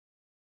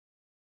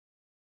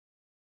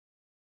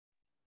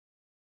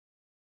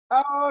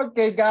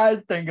Okay,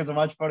 guys, thank you so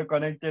much for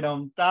connecting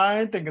on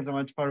time. Thank you so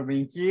much for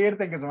being here.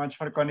 Thank you so much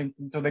for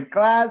connecting to the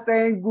class,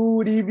 and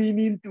good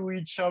evening to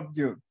each of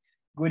you.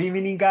 Good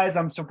evening, guys.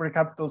 I'm super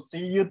happy to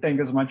see you. Thank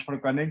you so much for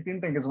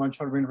connecting. Thank you so much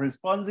for being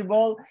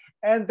responsible.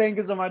 And thank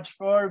you so much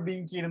for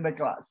being here in the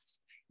class.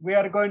 We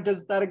are going to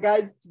start,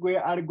 guys. We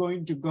are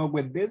going to go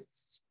with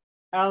this.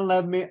 And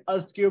let me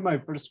ask you my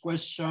first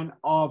question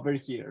over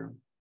here.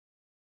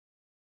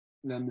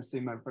 Let me see,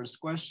 my first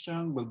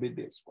question will be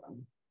this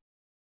one.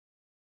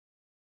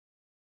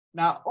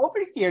 Now,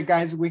 over here,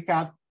 guys, we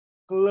have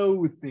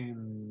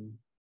clothing.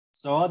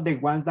 So the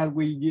ones that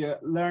we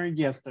learned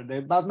yesterday.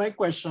 But my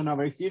question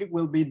over here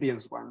will be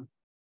this one.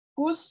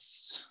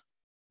 Whose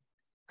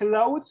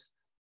clothes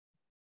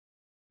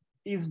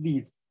is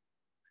this?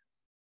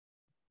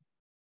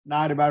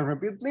 Now, everybody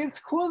repeat,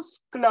 please. Whose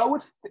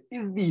clothes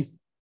is this?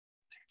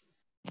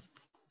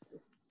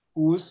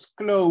 Whose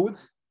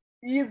clothes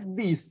is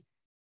this?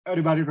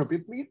 Everybody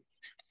repeat, please.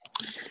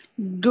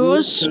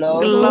 Whose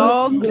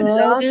clothes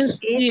is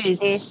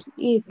this?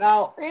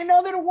 Now, in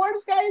other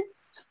words,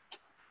 guys.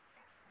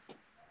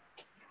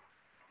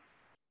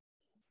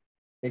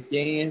 ¿De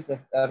quién es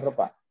esta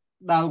ropa?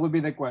 That would be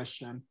the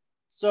question.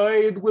 So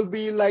it will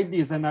be like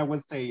this, and I will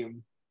say,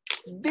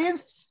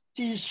 this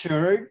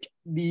t-shirt,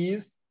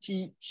 this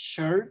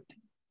t-shirt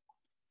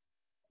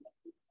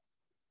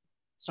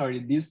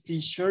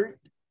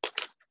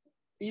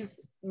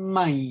is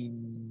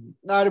mine.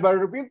 Now, everybody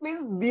repeat,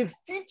 please. This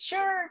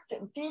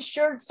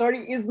t-shirt, sorry,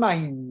 is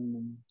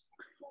mine.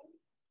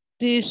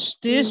 This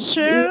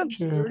t-shirt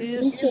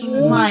is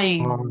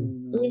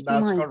mine.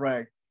 That's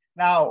correct.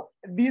 Now,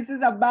 this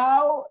is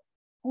about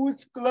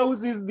whose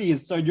clothes is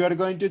this? So you are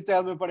going to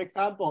tell me, for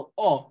example,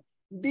 oh,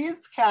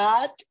 this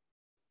hat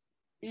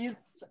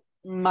is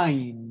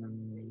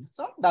mine.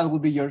 So that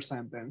would be your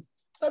sentence.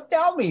 So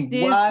tell me,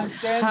 This one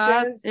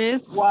hat sentence,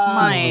 is one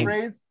mine.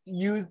 phrase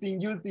using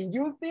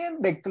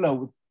the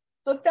clothes.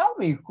 So tell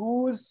me,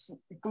 whose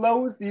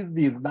clothes is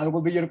this? That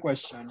will be your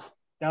question.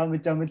 Tell me,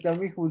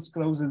 whose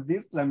clothes is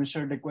this? Let me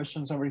share the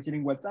questions over here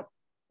in WhatsApp.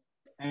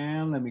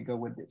 And let me go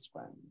with this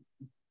one.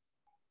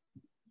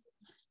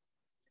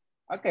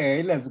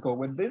 Okay, let's go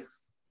with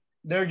this.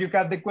 There you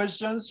got the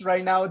questions.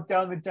 Right now,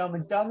 tell me,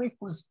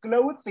 whose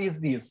clothes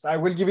is this? I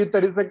will give you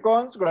 30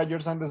 seconds. Write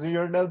your sentence in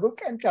your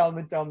notebook and tell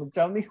me,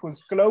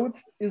 whose clothes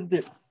is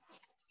this?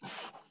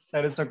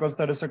 30 seconds,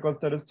 30 seconds,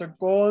 30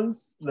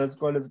 seconds. Let's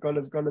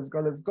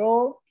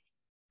go.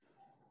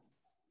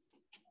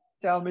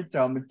 Tell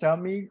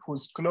me,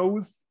 whose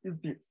clothes is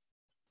this?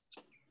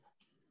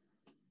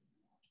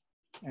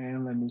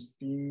 And let me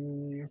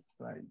see if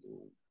I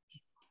do.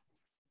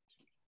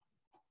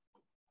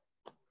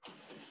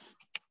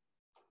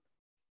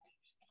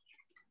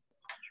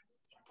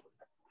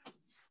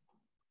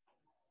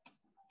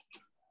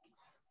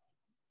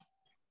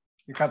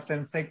 You have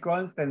 10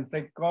 seconds, 10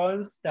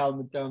 seconds. Tell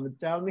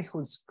me,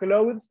 whose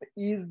clothes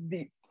is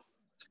this?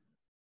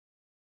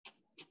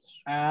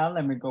 And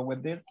let me go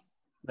with this.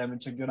 Let me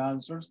check your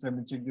answers. Let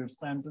me check your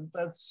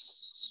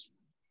sentences.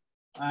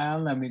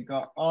 And let me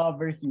go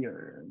over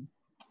here.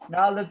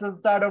 Now let's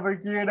start over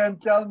here and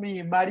tell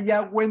me,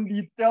 Maria,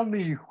 Wendy, tell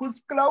me,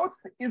 whose clothes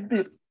is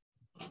this?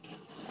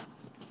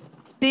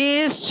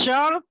 This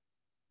shirt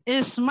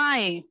is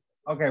mine.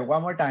 Okay,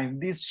 one more time.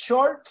 These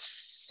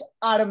shorts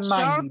are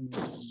mine.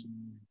 Shorts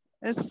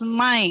is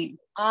mine.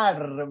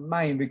 Are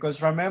mine,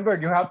 because remember,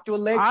 you have two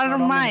legs, Are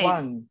not only mine.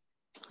 one.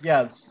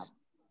 Yes.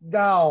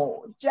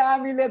 Now,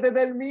 Jamile de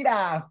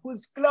Delmira,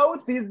 whose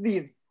clothes is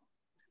this?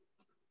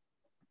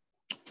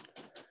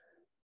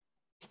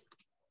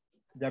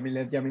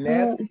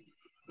 Jamile.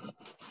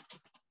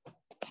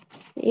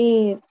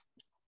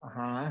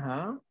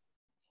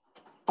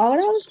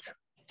 Overalls.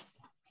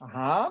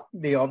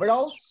 The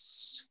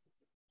overalls.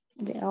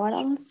 The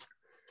overalls.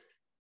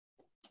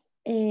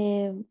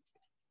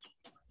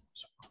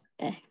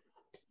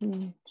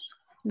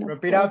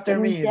 Repeat after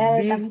me.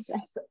 This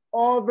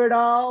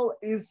overall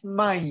is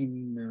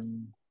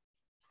mine.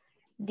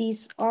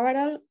 This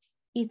overall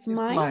is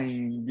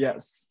mine.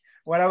 Yes.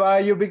 What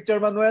about you, Victor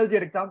Manuel,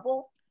 your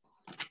example?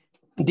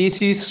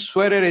 This is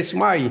sweater is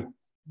mine.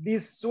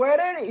 This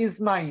sweater is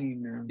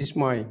mine. It's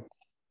mine.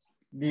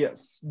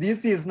 Yes.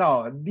 This is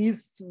no.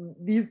 This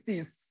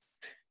is.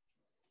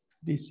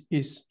 This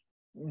is.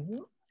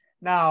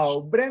 Now,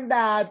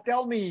 Brenda,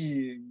 tell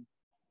me.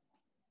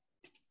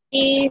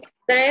 This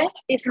dress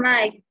is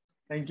mine.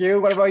 Thank you.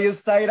 What about you,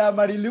 Zaira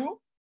Marilu?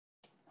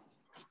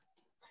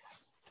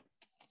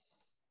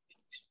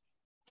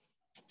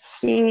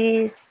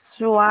 This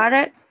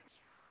sweater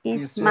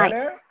is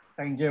mine.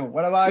 Thank you.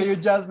 What about you,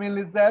 Jasmine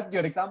Lizette,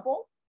 your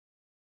example?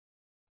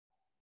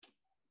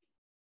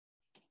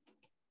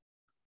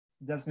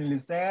 Jasmine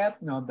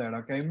Lizette, not there.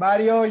 Okay.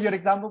 Mario, your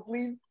example,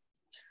 please.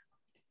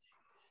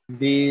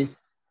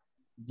 This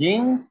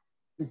jeans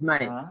is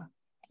mine.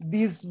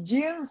 These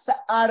jeans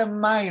are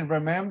mine.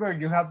 Remember,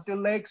 you have two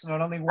legs,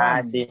 not only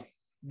one.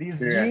 These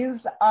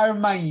jeans are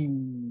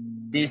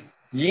mine. These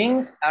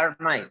jeans are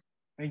mine.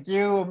 Thank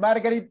you.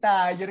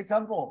 Margarita, your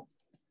example.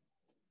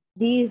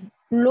 These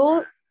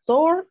blue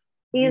shirt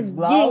This is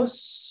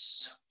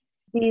blouse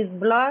This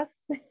blouse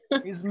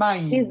is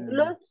mine. This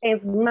blouse is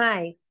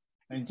mine.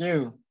 Thank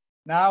you.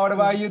 Now, what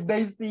about you,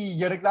 Daisy?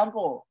 Your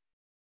example.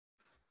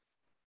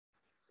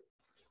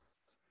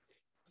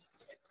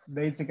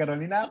 Daisy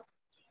Carolina.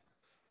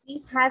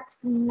 This hat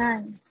is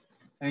mine.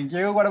 Thank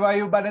you. What about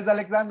you, Vanessa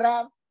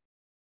Alexandra?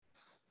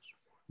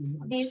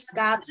 This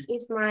cap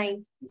is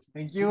mine.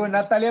 Thank you.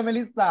 Natalia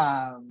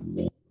Melissa.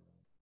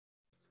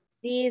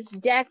 This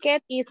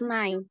jacket is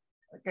mine.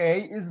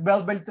 Okay.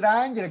 Isabel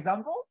Beltran, your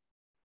example?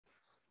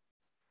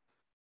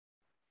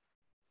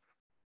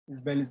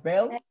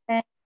 Isabel.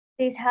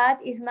 This hat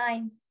is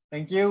mine.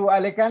 Thank you.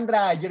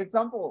 Alejandra, your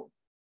example?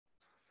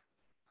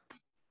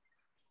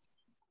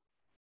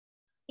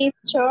 This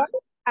shirt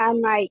are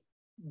mine.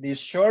 These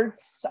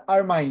shorts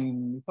are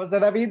mine. Jose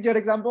David, your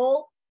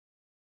example?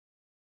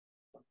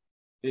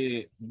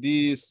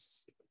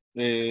 This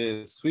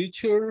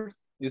sweatshirt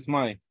is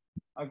mine.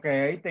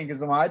 Okay, thank you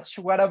so much.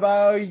 What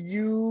about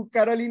you,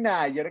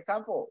 Carolina? Your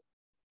example?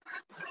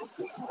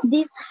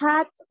 This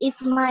hat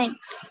is mine.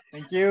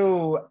 Thank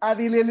you.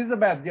 Adil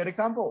Elizabeth, your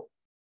example?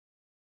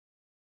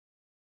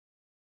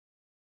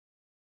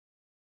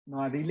 No,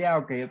 Adilia,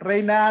 okay.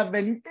 Reina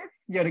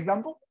Benitez, your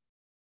example?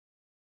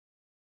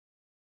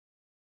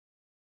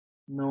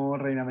 No,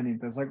 Reina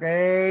Benitez.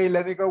 Okay,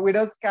 let me go with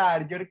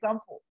Oscar. Your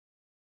example?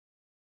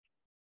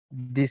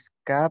 This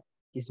cap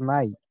is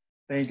mine.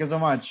 Thank you so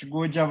much.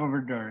 Good job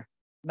over there.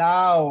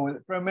 Now,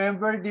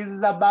 remember, this is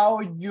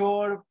about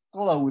your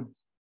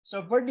clothes.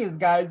 So for this,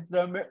 guys,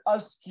 let me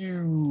ask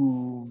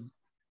you,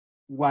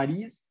 what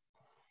is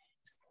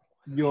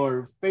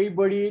your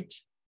favorite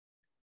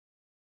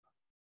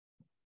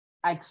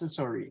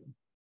accessory?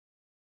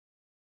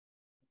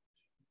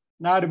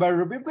 Now, everybody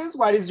repeat, please.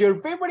 What is your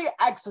favorite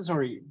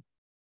accessory?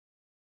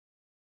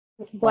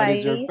 What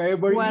is your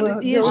favorite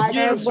What is your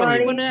accessory?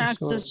 favorite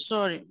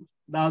accessory?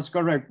 That's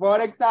correct.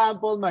 For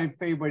example, my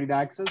favorite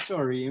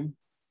accessory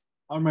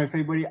or my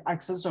favorite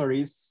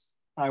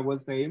accessories, I would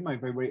say my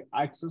favorite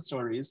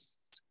accessories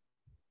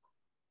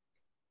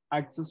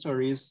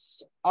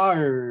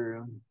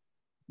are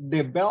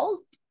the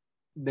belt,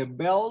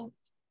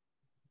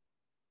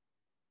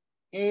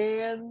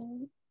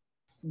 and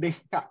the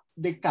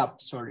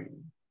cap, sorry.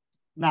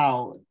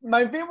 Now,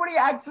 my favorite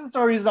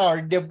accessories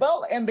are the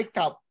belt and the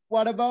cap.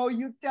 What about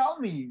you? Tell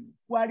me,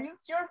 what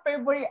is your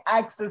favorite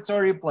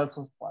accessory plus?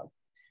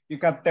 You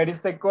got 30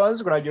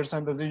 seconds, write your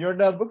sentence in your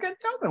notebook and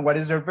tell me what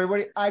is your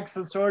favorite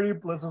accessory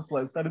plus.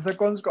 30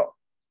 seconds, go.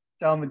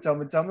 Tell me,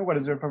 what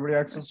is your favorite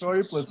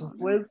accessory plus?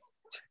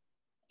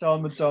 Tell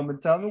me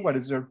what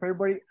is your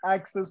favorite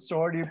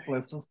accessory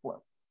plus.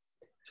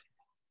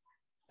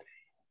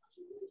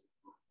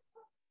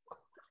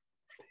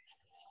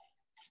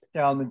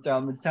 Tell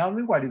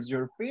me what is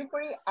your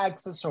favorite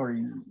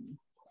accessory.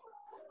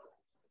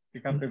 You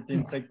got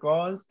 15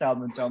 seconds. Tell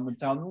me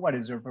what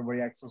is your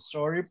favorite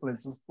accessory,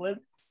 please.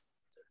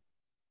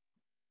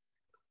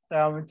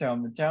 Tell me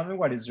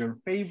what is your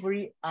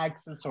favorite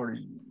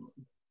accessory.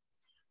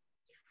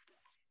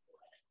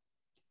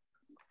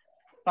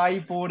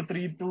 5, 4,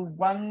 3, 2,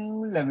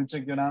 1. Let me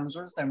check your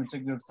answers. Let me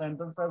check your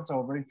sentences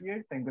over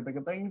here. Thank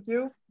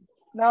you.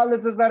 Now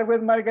let's start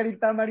with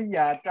Margarita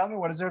Maria. Tell me,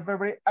 what is your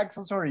favorite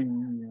accessory?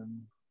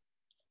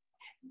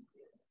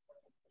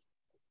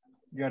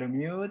 You gotta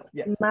mute.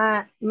 Yes.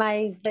 My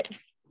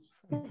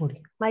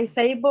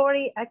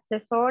favorite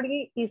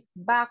accessory is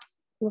bag.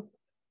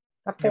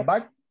 The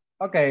bag?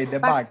 Okay, the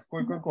bag.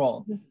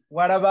 Cool.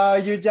 What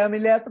about you,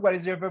 Jamilet? What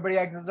is your favorite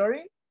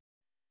accessory?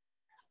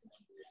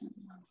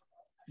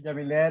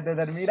 Jamilet de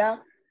Dermira?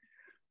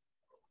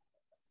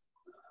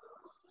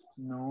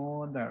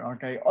 No, there.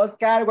 Okay.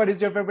 Oscar, what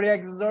is your favorite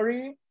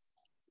accessory?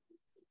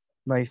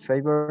 My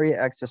favorite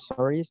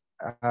accessories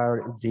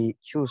are the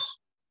shoes.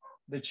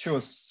 The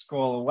shoes.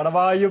 Cool. What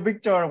about you,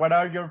 Victor? What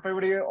are your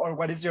favorite, or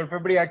what is your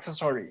favorite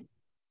accessory?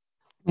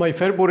 My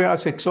favorite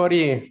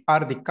accessory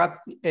are the cat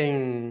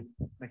and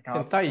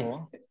tie.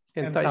 Cool.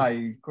 And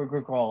tie.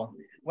 Cool.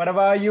 What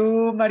about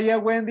you, Maria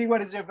Wendy?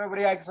 What is your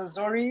favorite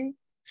accessory?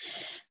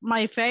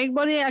 My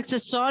favorite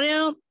accessory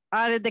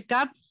are the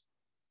cap.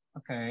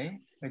 Okay.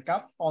 The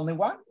cap, only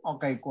one?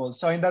 Okay, cool.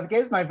 So in that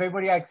case, my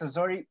favorite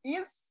accessory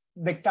is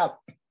the cap.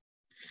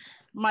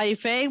 My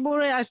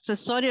favorite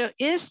accessory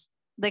is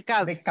the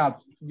cap. The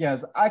cap,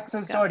 yes.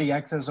 Accessory,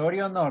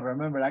 accessorio no,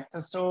 remember,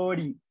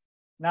 accessory.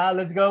 Now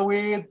let's go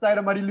with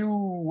Sarah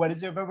Marilu. What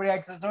is your favorite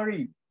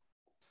accessory?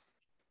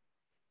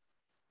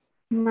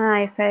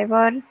 My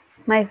favorite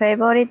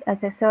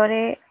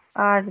accessory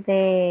are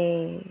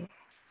the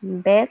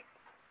belt.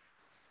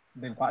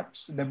 The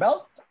watch, the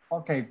belt?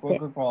 Okay,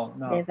 cool.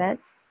 No. The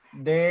belts.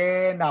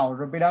 Now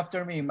repeat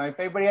after me. My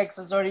favorite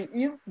accessory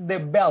is the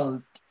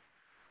belt.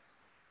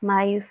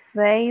 My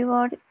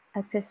favorite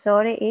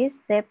accessory is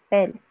the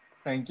belt.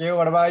 Thank you.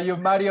 What about you,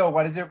 Mario?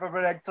 What is your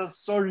favorite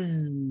accessory?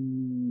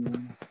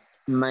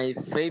 My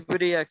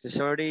favorite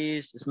accessory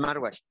is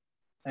smartwatch.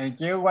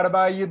 Thank you. What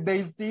about you,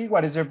 Daisy?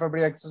 What is your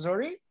favorite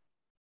accessory?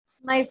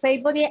 My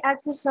favorite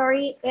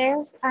accessory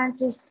is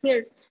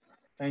anti-skirt.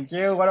 Thank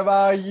you. What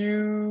about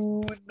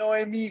you,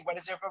 Noemi? What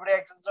is your favorite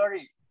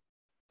accessory?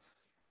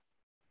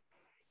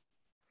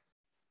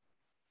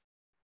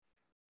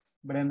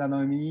 Brenda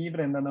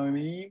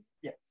Noemi.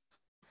 Yes.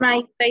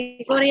 My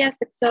favorite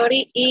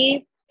accessory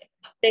is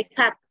the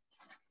hat.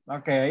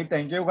 Okay,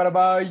 thank you. What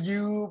about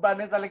you,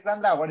 Vanessa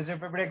Alexandra? What is your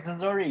favorite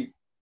accessory?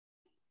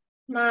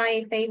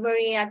 My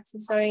favorite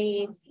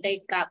accessory is the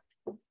cap.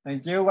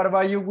 Thank you. What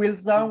about you,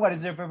 Wilson? What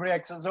is your favorite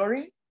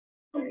accessory?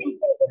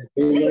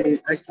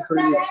 Favorite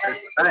accessory is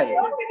a tie.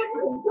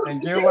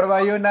 Thank you. What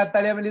about you,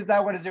 Natalia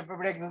Melissa? What is your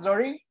favorite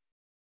accessory?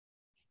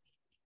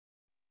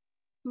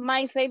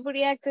 My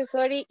favorite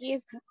accessory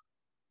is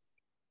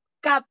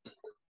cap.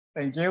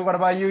 Thank you. What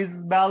about you,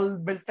 Isabel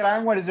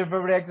Beltran? What is your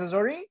favorite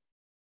accessory?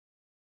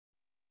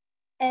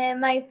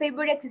 My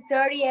favorite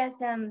accessory is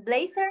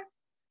blazer.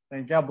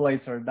 Thank you,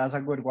 blazer. That's a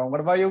good one. What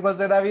about you,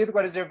 Jose David?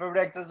 What is your favorite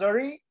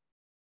accessory?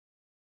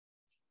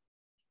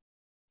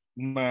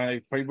 My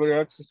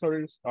favorite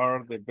accessories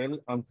are the belt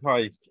and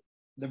tie.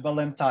 The belt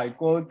and tie.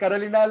 Cool.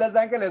 Carolina de Los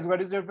Angeles,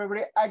 what is your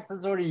favorite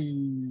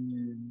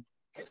accessory?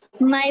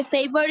 My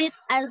favorite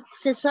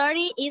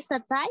accessory is a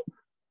tie.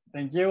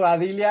 Thank you.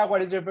 Adilia,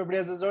 what is your favorite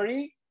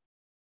accessory?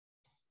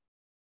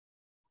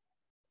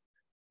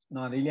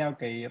 No, Adilia,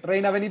 okay.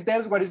 Reina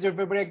Benitez, what is your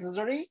favorite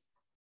accessory?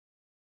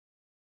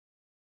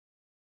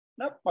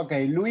 Nope.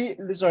 Okay.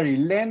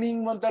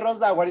 Lenin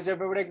Monterrosa, what is your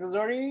favorite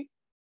accessory?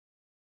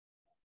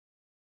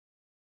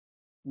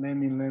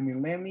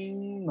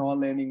 Lenin. No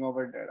Lenin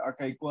over there.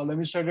 Okay, cool. Let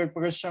me share your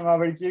question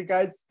over here,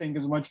 guys. Thank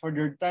you so much for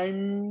your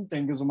time.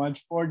 Thank you so much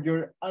for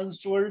your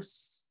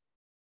answers.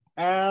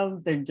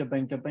 And thank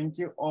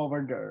you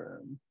over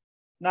there.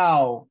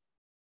 Now,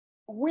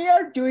 we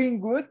are doing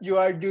good. You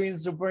are doing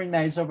super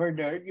nice over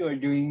there. You are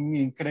doing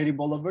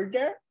incredible over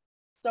there.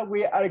 So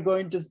we are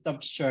going to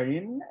stop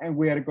sharing and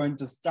we are going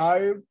to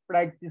start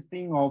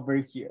practicing over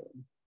here.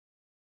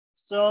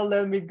 So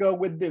let me go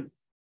with this.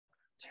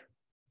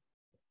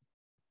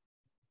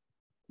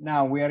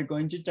 Now we are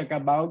going to talk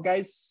about,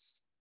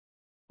 guys,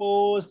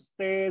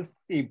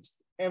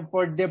 possessives. And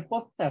for the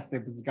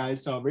possessives,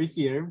 guys, over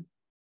here,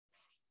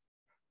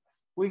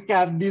 we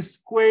have these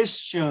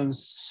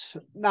questions.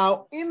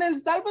 Now, in El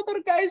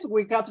Salvador, guys,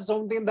 we have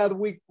something that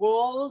we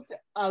called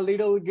a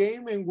little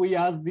game, and we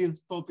ask this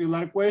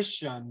popular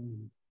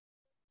question.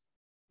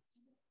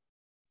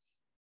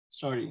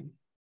 Sorry.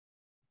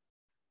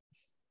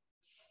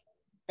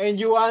 And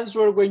you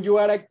answer when you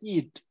are a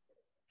kid.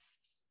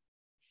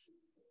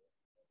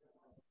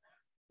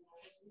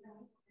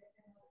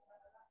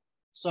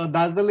 So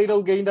that's the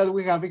little game that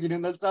we have here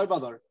in El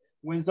Salvador.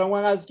 When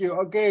someone asks you,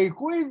 okay,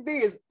 who is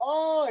this?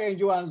 Oh, and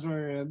you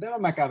answer, de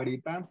mamá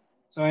cabrita.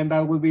 So, and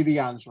that will be the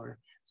answer.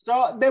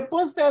 So the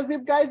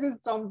possessive, guys, is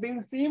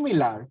something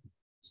similar.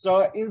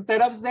 So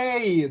instead of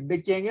say,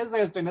 ¿de quién es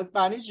esto in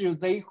Spanish? You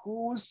say,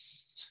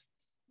 whose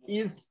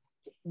is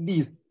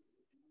this?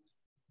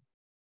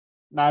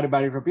 Now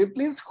everybody repeat,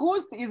 please.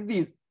 Whose is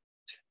this?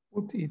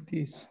 What it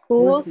is?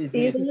 Whose is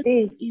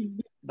this?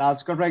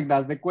 That's correct.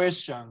 That's the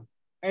question.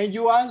 And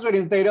you answer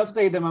instead of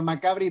say the mamá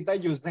cabrita,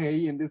 you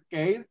say in this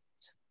case,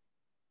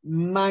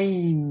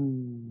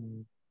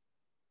 mine,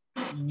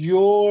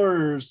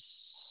 yours,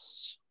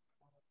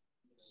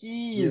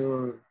 his,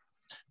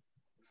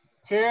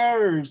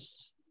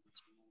 hers,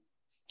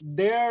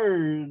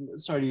 their,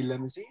 sorry,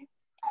 let me see.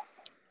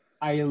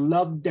 I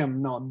love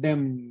them, no,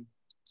 them.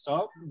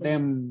 So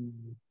them,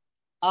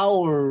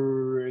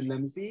 our,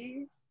 let me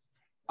see,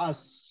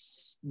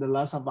 us, the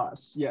last of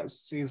us.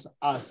 Yes, it's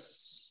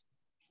us.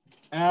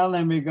 And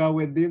let me go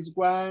with this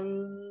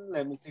one.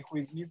 Let me see who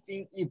is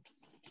missing.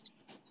 It's.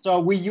 So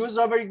we use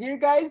over here,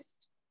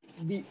 guys,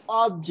 the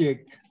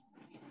object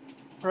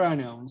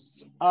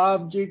pronouns.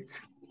 Object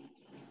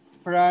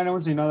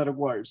pronouns, in other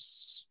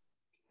words.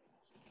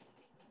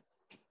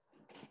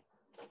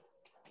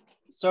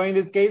 So in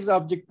this case,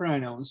 object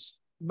pronouns.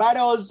 But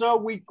also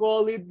we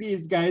call it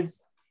these,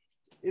 guys.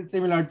 It's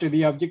similar to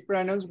the object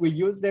pronouns. We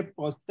use the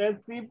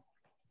possessive,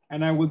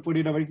 and I will put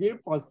it over here,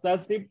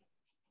 possessive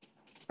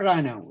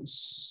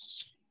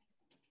pronouns.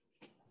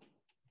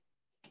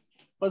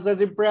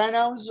 Possessive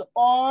pronouns,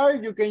 or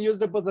you can use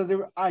the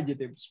possessive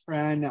adjectives,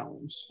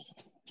 pronouns.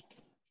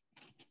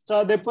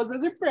 So the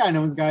possessive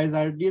pronouns, guys,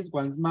 are these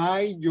ones,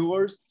 my,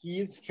 yours,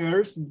 his,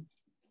 hers.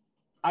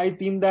 I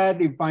think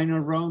that if I'm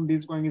not wrong,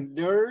 this one is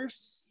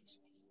theirs.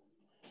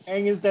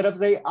 And instead of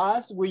say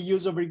us, we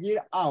use over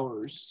here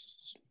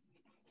ours.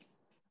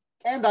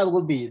 And that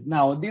will be it.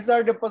 Now, these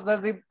are the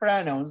possessive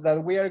pronouns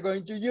that we are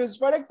going to use.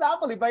 For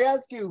example, if I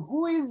ask you,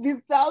 who is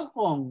this cell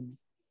phone?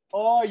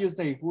 Or you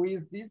say, who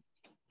is this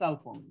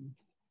cell phone?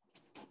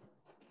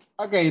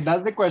 Okay,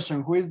 that's the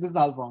question. Who is the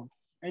cell phone?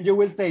 And you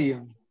will say,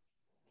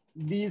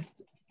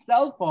 this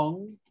cell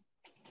phone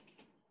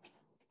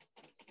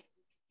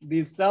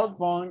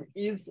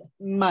is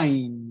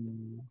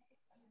mine.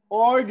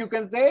 Or you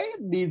can say,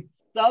 this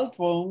cell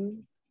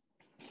phone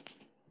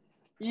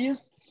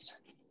is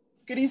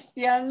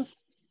Christian's,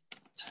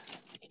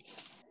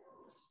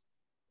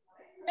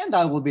 and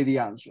that will be the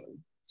answer.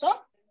 So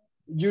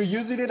you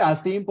use it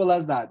as simple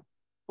as that.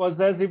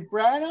 possessive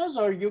pronouns,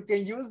 or you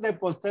can use the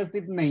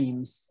possessive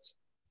names.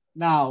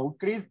 Now,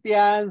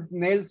 Christians,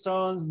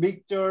 Nelsons,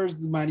 Victors,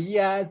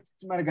 Marias,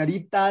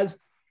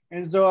 Margaritas,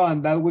 and so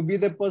on. That would be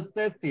the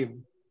possessive.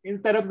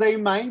 Instead of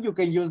saying mine, you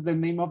can use the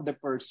name of the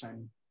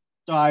person.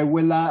 So I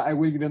will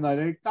give you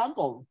another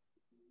example.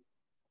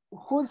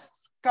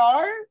 Whose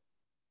car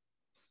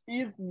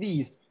is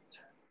this?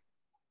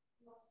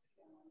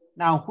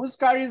 Now, whose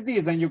car is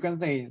this? And you can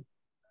say,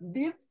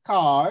 this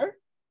car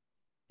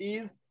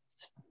is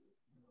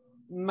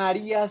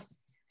Maria's.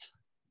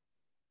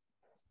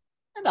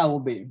 And that will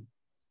be.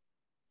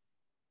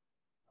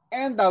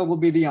 And that will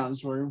be the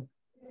answer.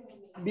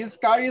 This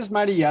car is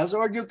Maria's,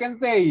 or you can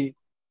say,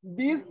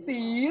 this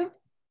is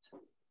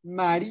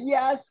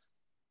Maria's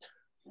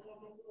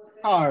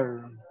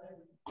car.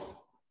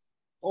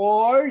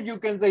 Or you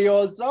can say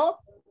also,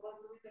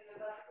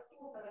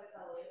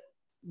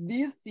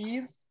 this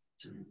is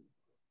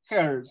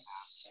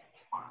hers.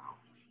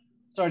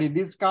 Sorry,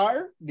 this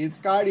car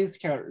is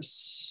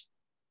hers.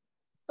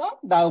 So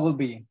that will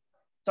be.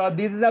 So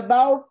this is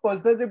about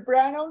possessive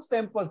pronouns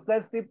and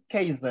possessive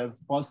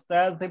cases.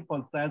 Possessive,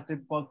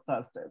 possessive,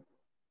 possessive.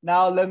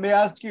 Now let me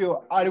ask you,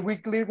 are we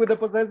clear with the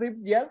possessive?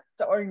 Yes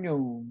or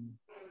no?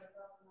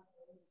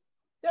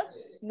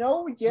 Yes,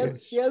 no,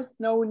 yes, yes,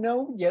 no,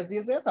 no, yes,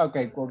 yes, yes.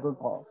 Okay, cool, cool,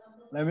 cool.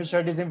 Let me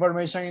share this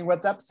information in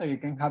WhatsApp so you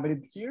can have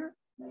it here.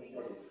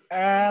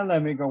 And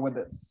let me go with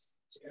this.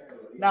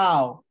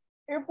 Now,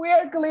 if we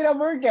are clear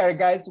over there,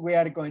 guys, we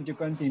are going to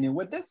continue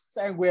with this,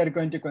 and we are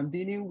going to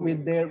continue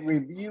with the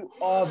review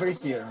over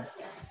here.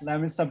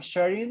 Let me stop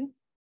sharing.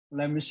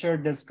 Let me share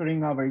the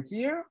screen over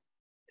here.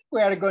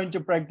 We are going to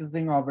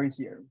practicing over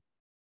here.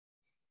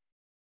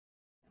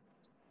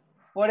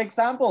 For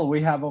example,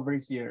 we have over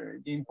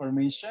here the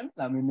information.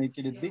 Let me make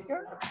it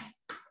bigger.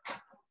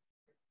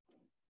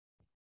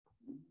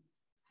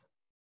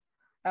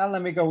 And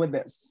let me go with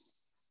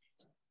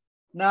this.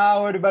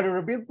 Now, everybody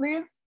repeat,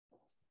 please.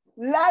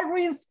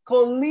 Larry's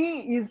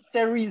colleague is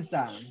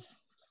Teresa.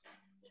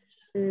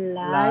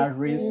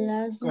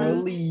 Larry's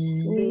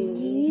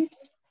colleague.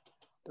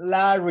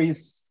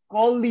 Larry's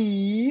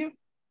colleague.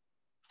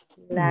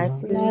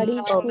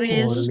 Larry's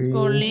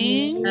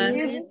colleague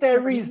Is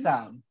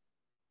Teresa.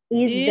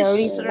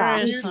 is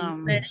Teresa.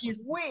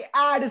 We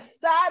are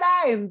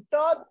Sarah and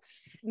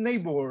Todd's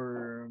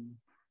neighbor.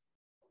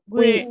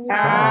 We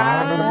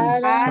are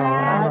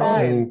Sarah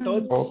and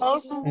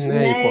Todd's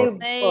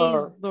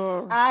neighbor.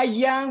 I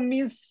am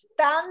Miss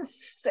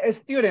Tan's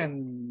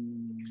student.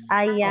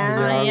 I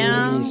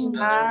am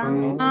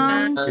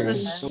A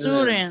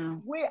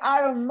student. We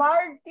are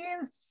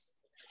Martin's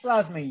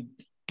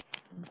classmate.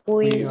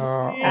 We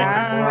are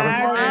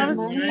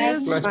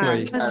Martin's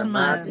classmate.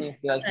 Martin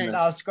classmate.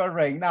 That's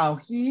correct. Now,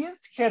 he is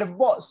her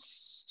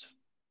boss.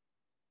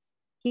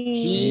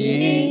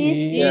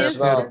 He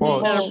is her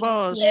boss.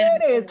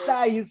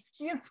 Teresa is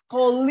his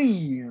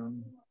colleague.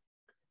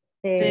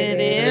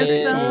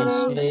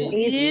 Teresa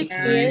Is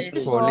is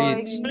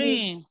colleagues.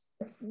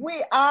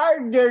 We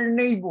are their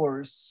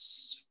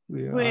neighbors.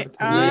 We We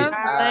are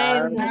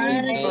are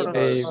their neighbors.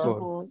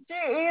 neighbors. She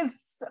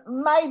is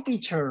my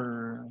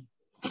teacher.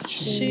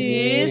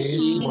 She is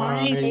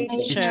my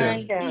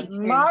teacher.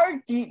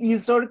 Marty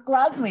is our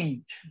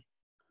classmate.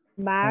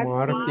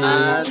 Marty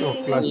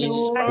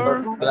is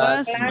our classmate.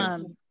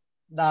 Classmate.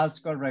 That's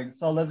correct.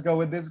 So let's go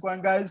with this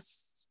one,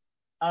 guys.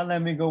 And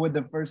let me go with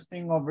the first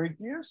thing over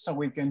here so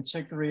we can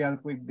check real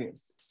quick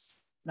this.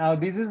 Now,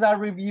 this is a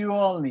review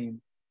only.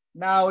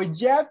 Now,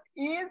 Jeff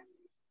is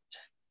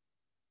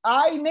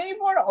I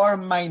neighbor or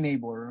my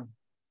neighbor?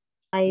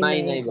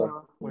 My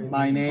neighbor.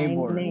 My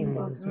neighbor.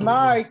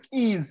 Mark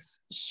is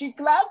she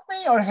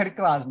classmate or her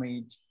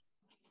classmate?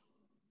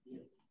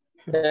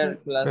 Her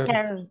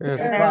classmate. Her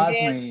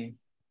classmate.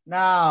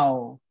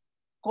 Now,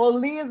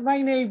 Collie is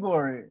my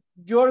neighbor.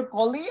 Your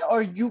colleague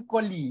or you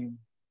colleague?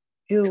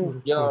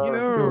 You.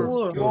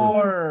 Your.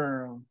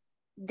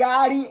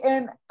 Gary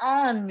and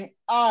Anne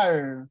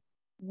are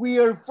we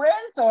are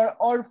friends or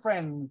all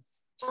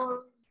friends?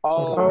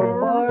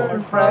 All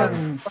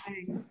friends.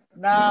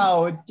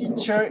 Now,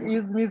 teacher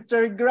is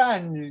Mr.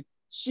 Grant.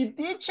 She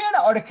teacher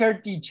or her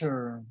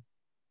teacher?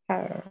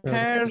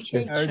 Her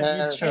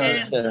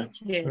Teacher.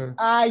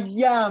 I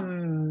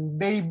am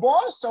their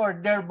boss or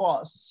their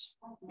boss?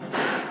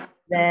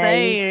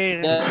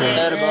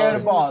 Their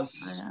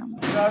boss.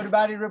 So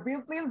everybody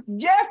repeat, please.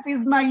 Jeff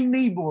is my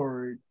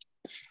neighbor.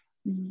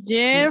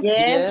 Jeff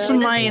is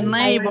my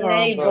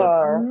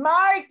neighbor.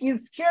 Mark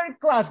is her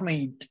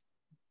classmate.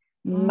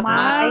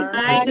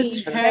 Mike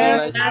is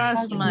her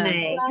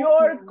classmate.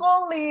 Your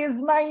colleague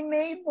is my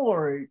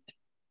neighbor.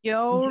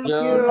 Your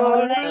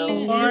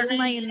is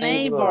my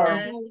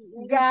neighbor.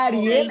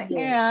 Gary and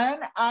Anne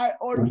are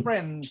our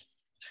friends.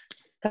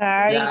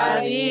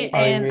 Gary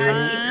and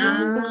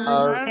Anne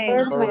are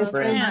our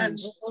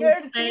friends.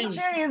 Her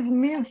teacher is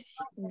Miss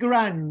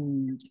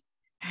Grant.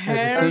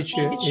 Her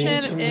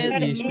teacher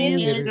is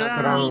Miss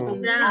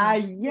Grant.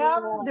 I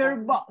am their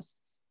boss.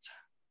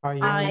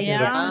 I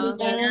am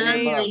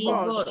their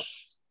boss.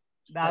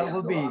 That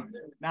will be.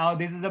 Now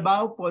this is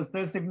about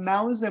possessive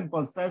nouns and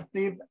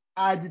possessive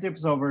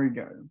adjectives over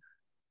here.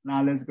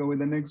 Now let's go with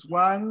the next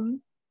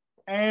one.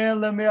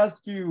 And let me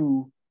ask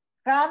you,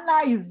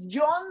 Hannah is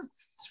John's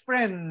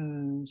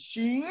friend.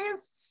 She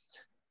is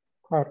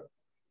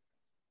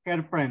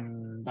Her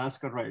friend. That's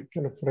correct.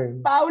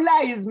 friend.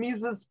 Paula is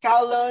Mrs.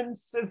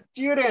 Callan's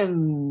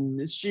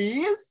student.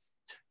 She is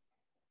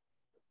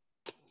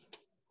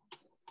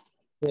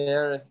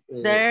There.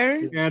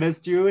 a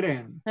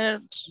student.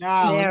 Her.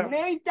 Now, There.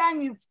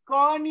 Nathan is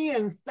Connie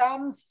and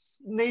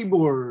Sam's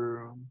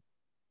neighbor.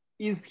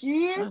 Is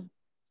he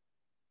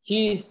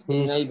His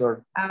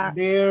neighbor.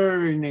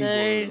 their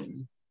neighbor?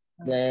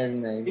 Their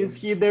neighbor. Is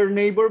he their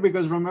neighbor?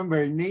 Because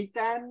remember,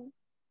 Nathan,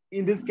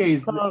 in this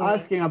case,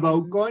 asking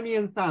about Connie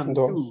and Sam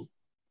too.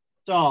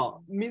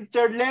 So,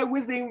 Mr.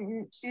 Lewis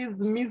is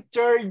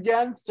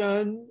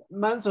Mr.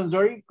 Manson's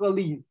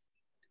colleague.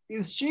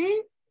 Is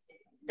she?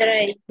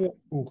 They.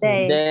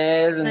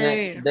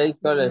 Their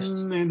college.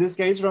 In this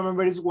case,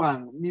 remember, it's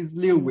one, Miss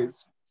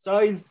Lewis. So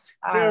it's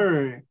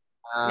her.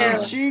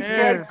 Is she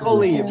her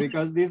colleague?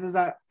 Because this is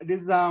a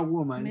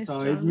woman.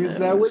 So it's Miss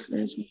Lewis.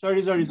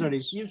 Sorry.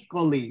 His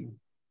colleague.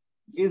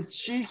 Is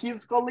she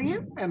his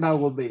colleague? And that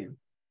will be.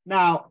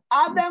 Now,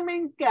 Adam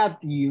and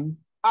Kathy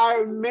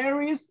are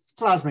Mary's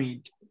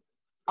classmates.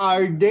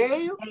 Are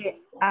they? They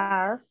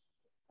are.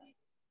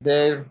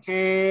 Their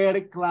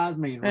Her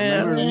classmate.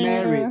 Remember,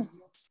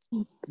 Mary's.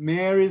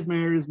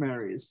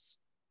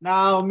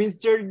 Now,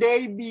 Mr.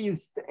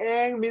 Davis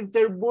and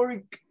Mr.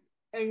 Burke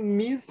and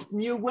Miss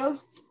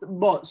Newell's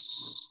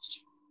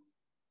boss.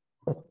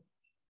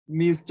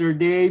 Mr.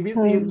 Davis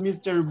is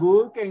Mr.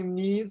 Burke and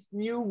Miss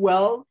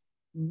Newell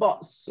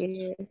boss.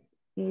 Is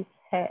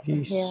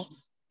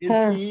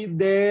he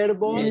their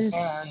boss?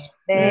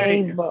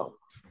 they both.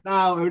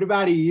 Now,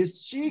 everybody,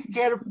 is she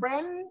her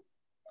friend?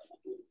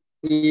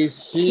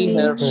 is she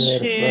her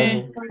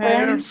friend?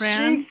 Her Is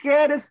friend. she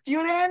her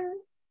student?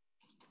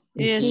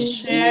 Is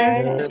she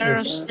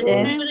her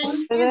student?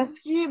 Is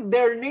he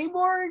their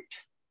neighbor?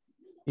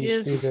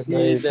 Is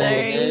She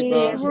their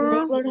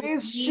neighbor?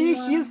 Is she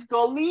his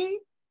colleague?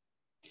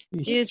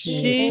 Is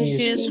she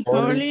his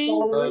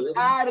colleague?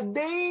 Are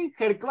they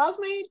her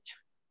classmate?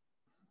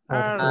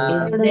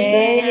 Are They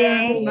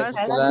they has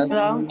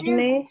classmates?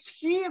 Is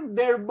he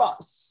their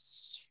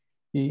boss?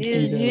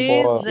 Is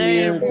he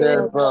Their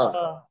their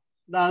boss.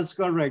 That's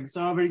correct.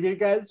 So over here,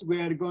 guys,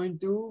 we are going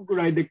to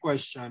write the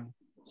question.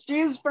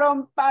 She's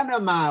from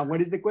Panama.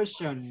 What is the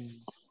question?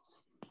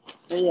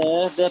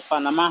 Ella es de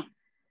Panamá.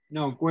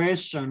 No,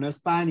 question,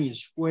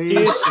 Spanish.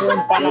 She's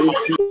from Panama.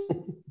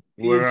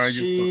 Where are Is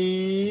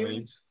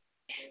you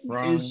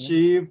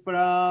she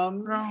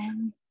from?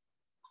 from?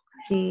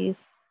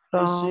 She's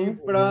Is she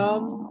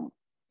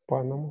from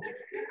from?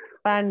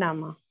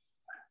 Panama.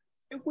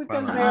 If we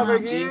can say Panama. over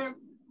here,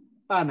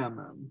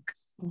 Panama.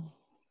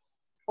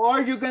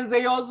 Or you can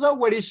say also,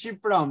 where is she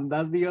from?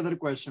 That's the other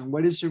question.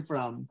 Where is she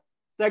from?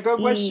 Second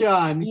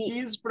question,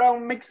 he's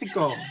from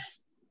Mexico.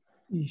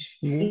 Is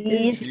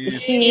he?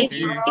 Is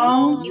Is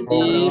from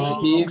Is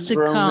he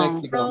from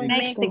Mexico. Mexico?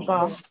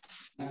 Mexico.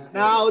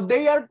 Now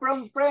they are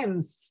from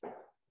France.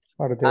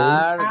 Are they?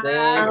 Are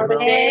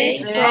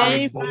they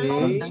They They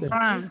from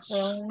France.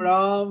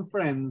 from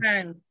France.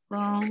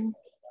 From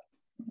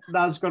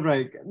That's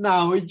correct.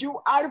 Now you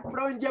are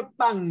from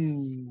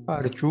Japan.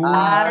 Are you?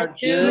 Are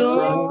you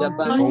from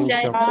Japan?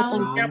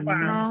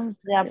 Japan.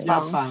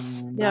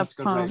 Japan. That's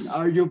Japan. correct.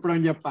 Are you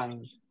from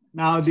Japan?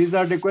 Now these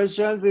are the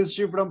questions. Is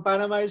she from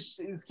Panama? Is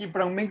he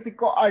from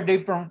Mexico? Are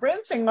they from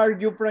France? And are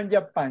you from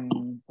Japan?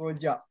 Good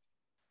job.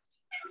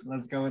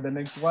 Let's go with the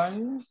next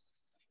one.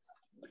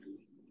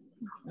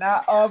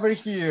 Now over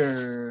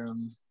here.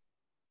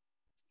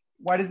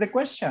 What is the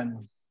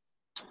question?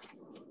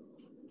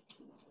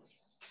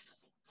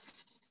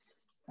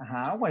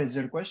 What is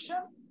your question?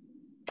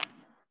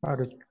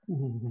 Are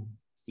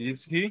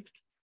Is he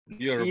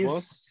your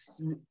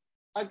boss?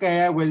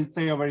 Okay, I will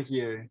say over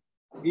here.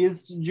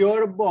 Is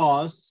your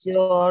boss?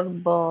 Your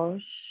boss.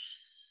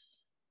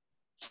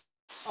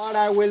 Or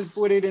I will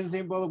put it in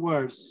simple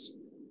words.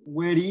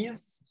 Where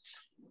is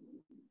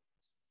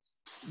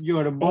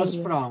your boss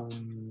from?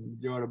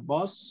 Your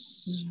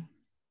boss.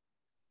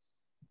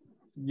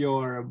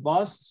 Your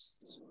boss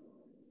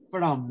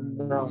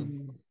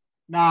from.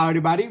 Now,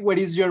 everybody, where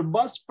is your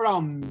boss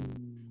from?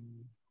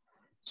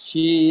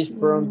 She is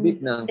from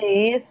Vietnam.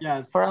 Yes,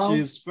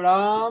 she's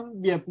from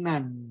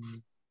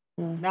Vietnam.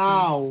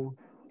 Now,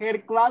 her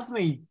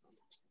classmate.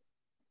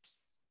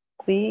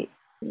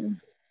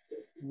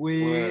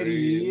 Where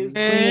is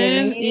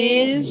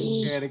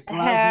her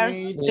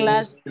classmate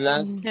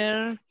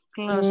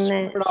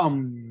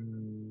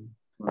from?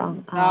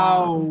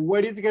 Now,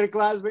 where is her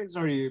classmate?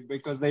 Sorry,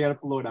 because they are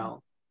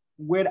plural.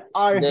 Where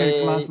are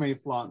her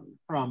classmates from?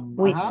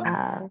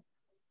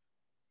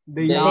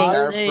 They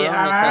are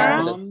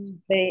from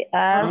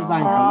Los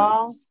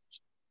Angeles.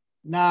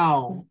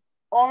 Now,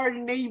 our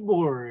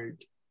neighbor.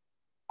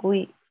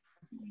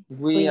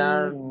 We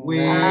are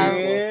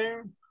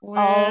Where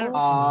Where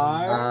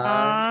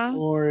are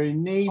or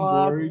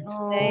neighbors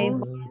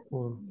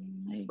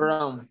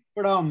From.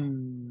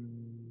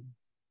 from.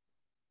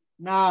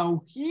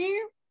 Now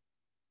here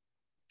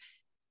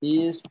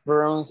Is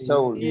from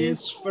Seoul.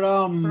 is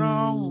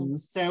from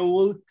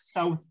Seoul,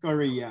 South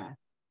Korea.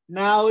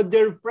 Now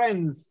their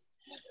friends.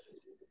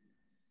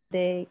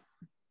 They,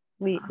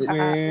 we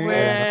Where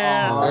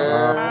Where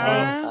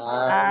are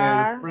are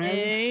their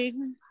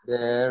friends?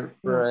 their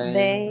friends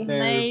they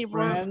Their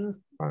friends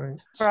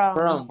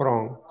from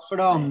from.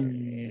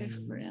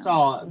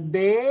 So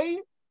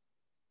they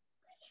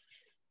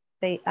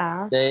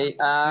are They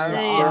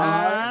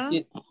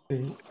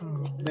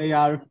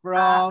are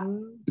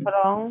from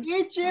from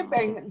Egypt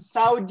and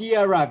Saudi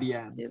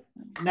Arabia.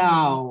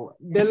 Now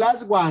the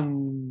last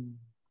one.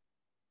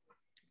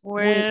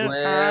 Where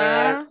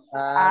Where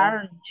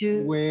are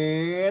you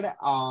Where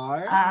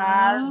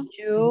are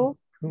you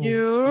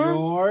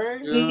your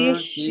your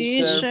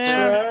teacher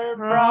teacher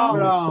from?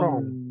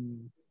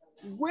 from?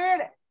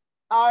 Where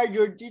are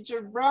your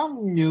teacher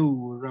from? No,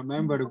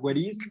 remember what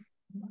is?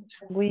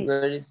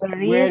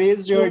 Where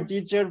is your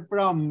teacher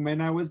from?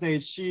 And I would say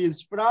she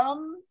is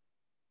from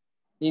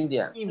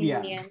India. India.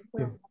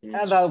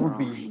 And that would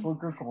be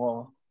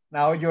cool.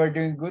 Now you're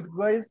doing good,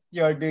 guys.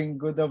 You're doing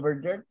good over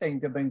there.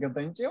 Thank you, thank you,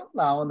 thank you.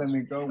 Now let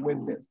me go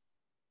with this.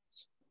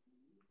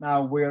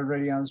 Now we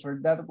already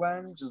answered that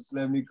one. Just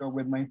let me go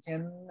with my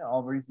pen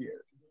over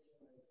here.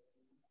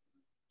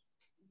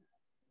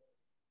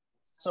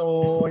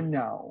 So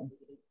now.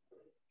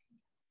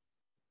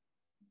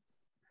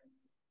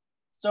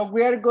 So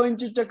we are going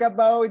to talk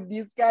about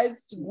these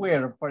guys.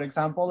 Where, for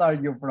example, are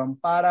you from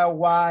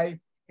Paraguay?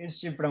 Is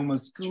she from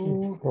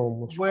Moscow?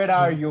 Where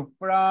are you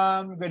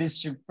from? Where is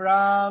she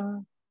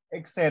from?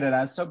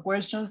 Etc. So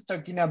questions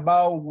talking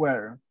about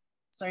where.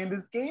 So in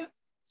this case,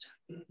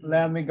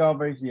 let me go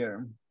over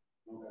here.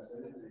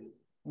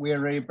 We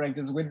already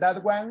practiced with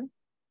that one.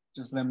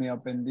 Just let me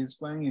open this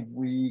one. If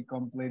we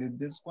completed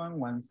this one,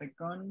 1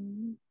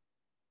 second.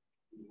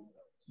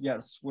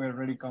 Yes, we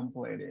already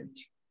completed.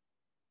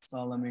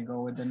 So let me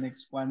go with the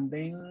next one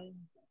thing.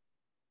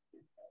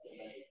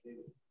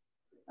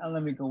 And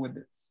let me go with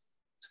this.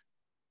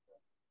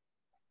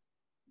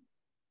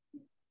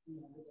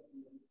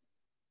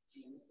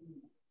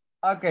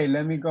 Okay,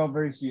 let me go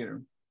over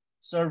here.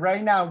 So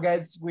right now,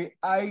 guys, we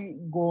are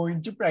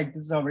going to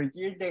practice over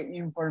here the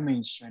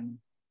information.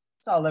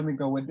 So let me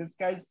go with this,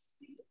 guys.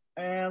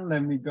 And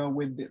let me go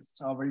with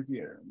this over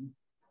here.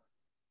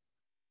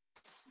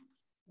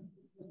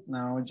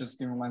 Now, just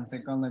give me 1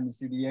 second. Let me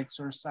see the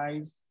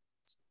exercise.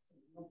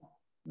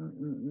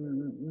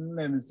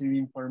 Let me see the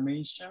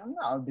information.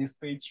 On this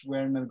page,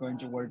 we're not going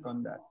to work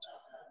on that.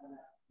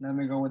 Let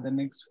me go with the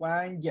next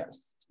one.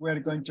 Yes, we're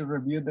going to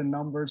review the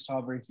numbers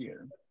over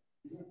here.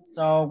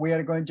 So we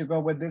are going to go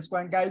with this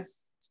one,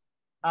 guys.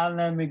 And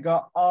let me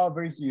go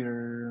over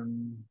here.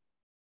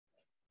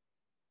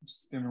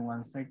 Just give me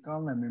 1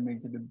 second. Let me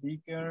make it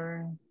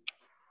bigger.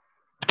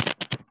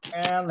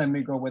 And let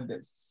me go with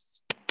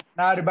this.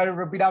 Now everybody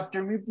repeat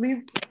after me,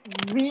 please.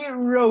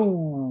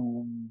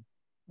 0.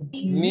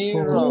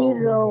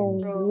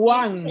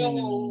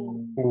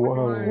 1.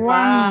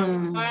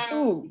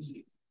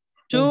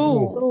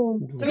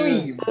 2.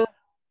 3.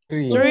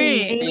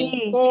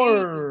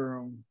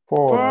 4.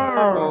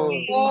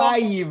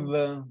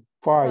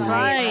 5.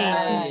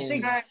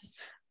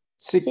 6.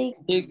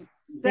 7.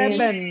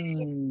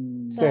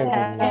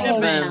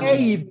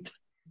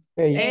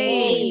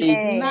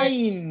 8.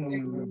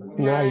 9.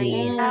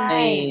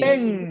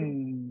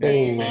 10.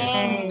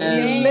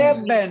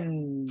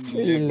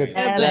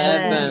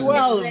 11.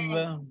 12.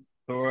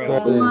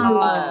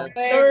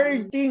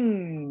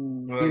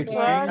 13.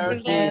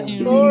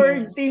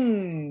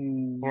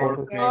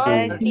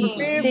 14.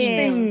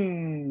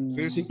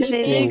 15.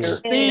 16.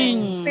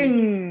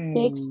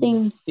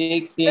 17.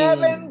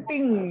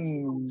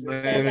 18.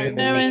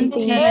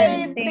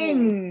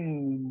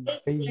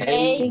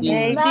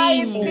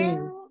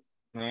 19.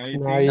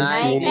 And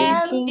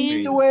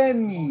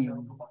 20.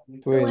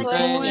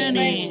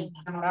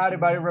 Now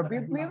everybody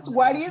repeat, please.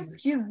 What is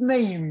his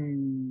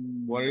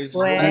name? What is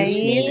What is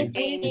his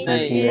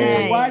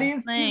name? What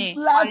is his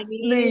last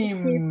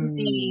name?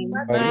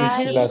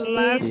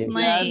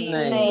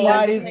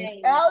 What is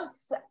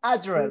Elle's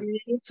address?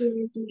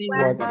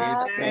 What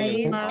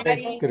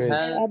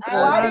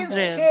is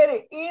her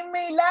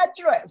email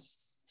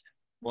address?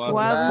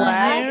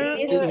 What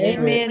is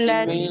email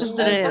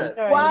address?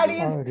 What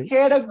is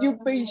her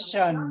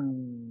occupation?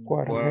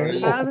 What What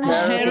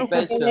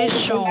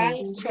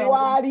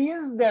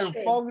is their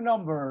phone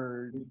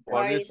number?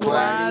 What is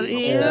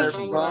their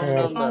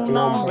phone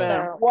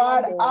number?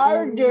 What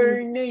are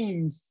their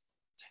names?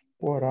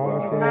 What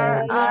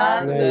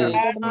are They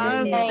their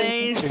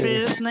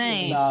first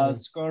name?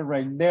 That's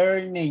correct.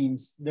 Their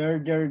names.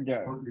 There.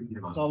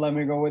 So let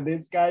me go with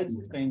this,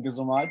 guys. Thank you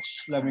so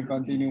much. Let me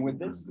continue with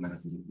this.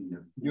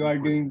 You are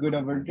doing good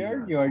over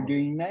there. You are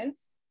doing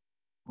nice.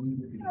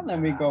 And let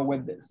me go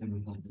with this.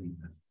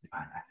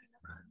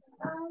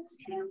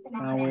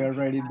 Now we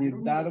already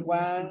did that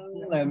one.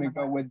 Let me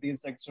go with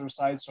this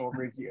exercise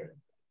over here.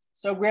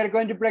 So we are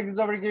going to practice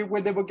over here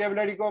with the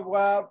vocabulary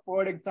of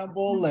for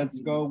example, let's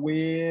go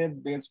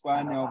with this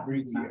one over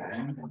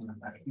here.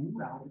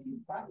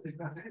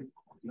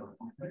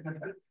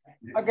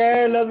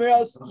 Okay, let me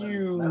ask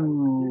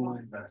you.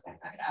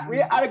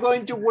 We are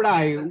going to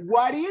write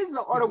what is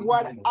or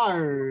what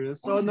are.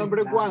 So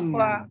number one.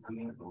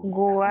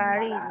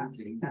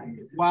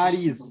 What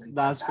is,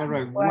 that's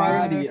correct.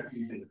 What is?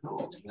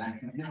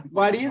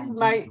 What is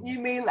my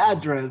email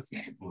address?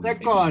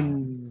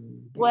 Second.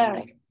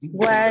 What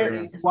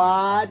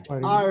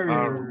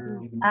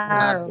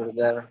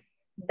are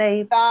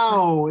they?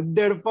 Now,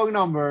 their phone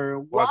number.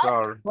 What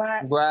are?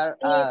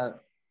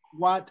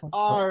 What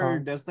are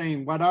the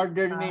same? What are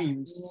their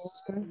names?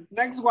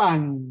 Next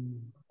one.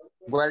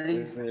 What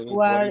is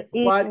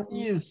What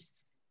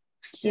is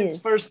his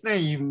first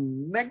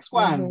name? Next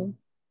one.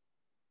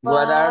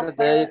 what are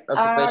their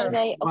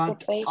occupations?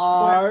 What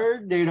are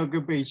their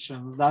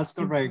occupations? That's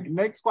correct.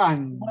 Next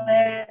one.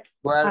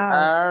 What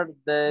are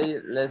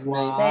their last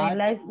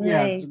names?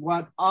 Yes,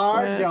 what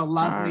are their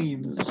last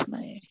names?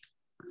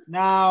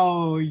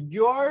 Now,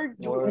 your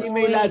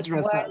email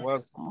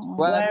addresses.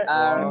 What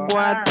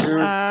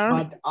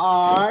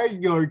are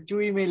your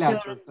two email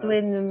addresses?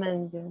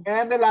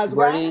 And the last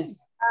What one. is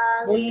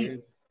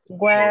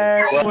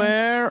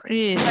Where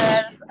is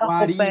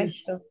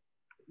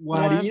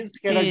What is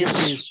her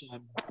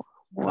occupation?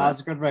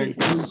 That's correct.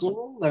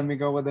 Cool. Let me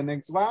go with the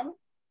next one.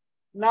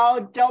 Now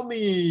tell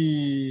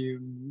me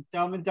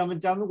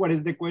what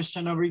is the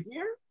question over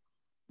here?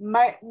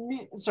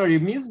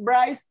 Miss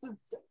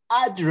Bryce's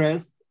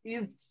address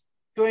is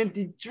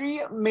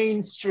 23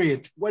 Main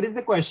Street. What is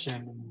the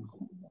question?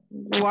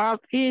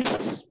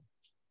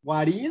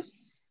 what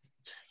is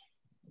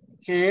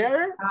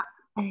her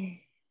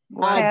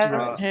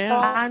address?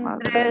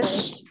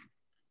 address?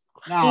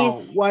 Now,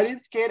 what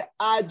is her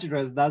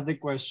address? That's the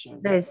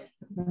question.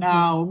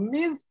 Now,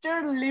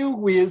 Mr.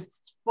 Lewis'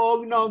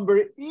 phone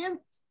number is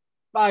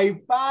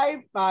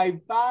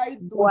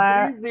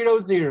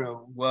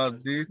 55552300. What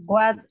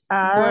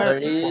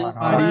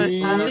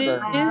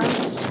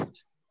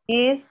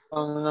Is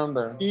phone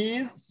number?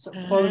 His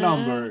phone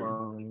number.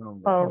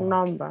 phone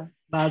number.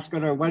 That's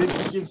correct. What is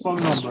his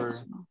phone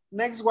number?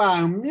 Next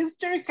one,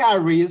 Mr.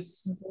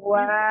 Harris is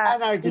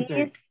an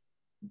architect.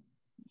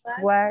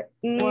 What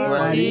is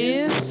her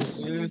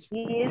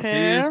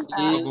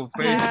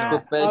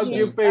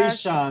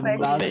Occupation.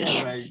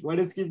 That's correct. What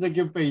is his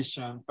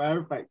occupation?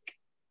 Perfect.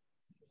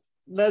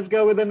 Let's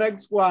go with the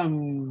next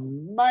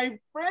one. My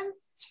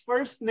friend's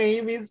first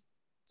names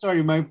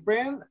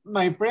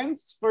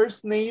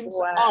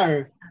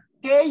are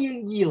Kay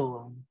and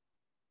Gil.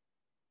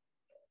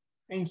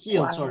 And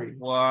Gil, sorry.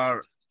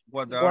 What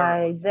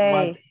Why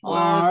they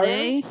Are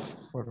they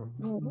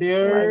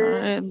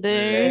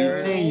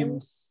their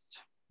names?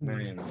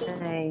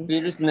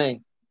 First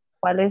name.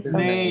 ¿Cuál es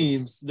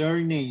Their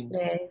names.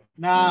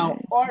 Now,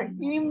 our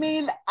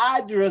email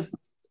address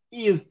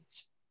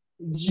is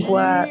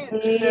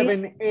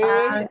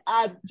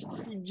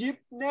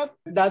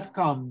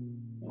g78@egyptnet.com.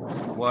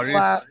 What is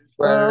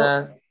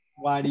What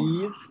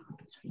is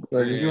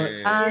What your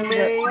is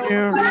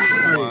email?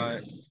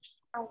 why-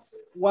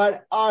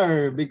 What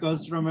are,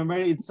 because remember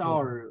it's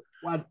our.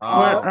 What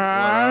what are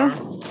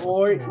are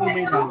or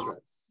email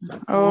address?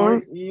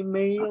 Or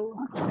email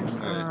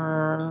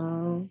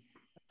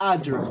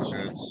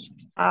address.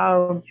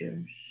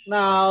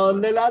 Now,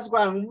 the last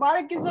one.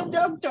 Mark is a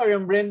doctor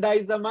and Brenda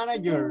is a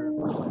manager.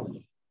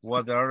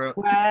 what are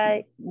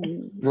Why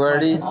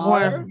What is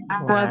Are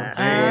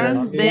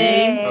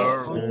they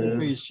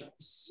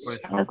occupations?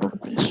 section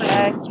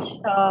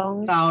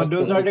Now,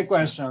 those are the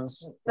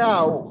questions.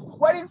 Now,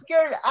 what is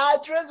their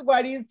address?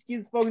 What is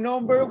his phone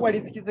number? What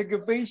is his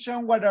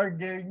occupation? What are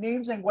their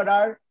names? And what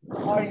are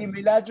our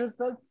email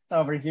addresses? So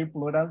over here,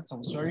 plural, so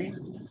I'm sorry.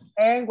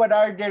 And what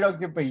are their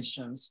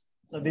occupations?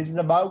 So this is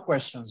about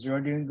questions. You're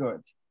doing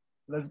good.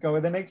 Let's go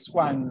with the next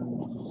one.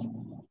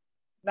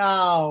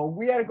 Now,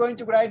 we are going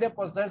to write the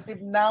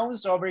possessive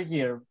nouns over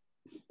here.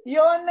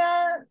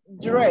 Fiona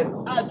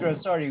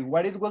address, sorry.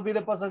 What it will be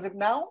the possessive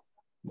noun?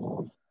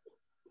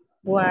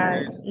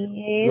 what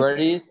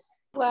is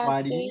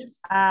What is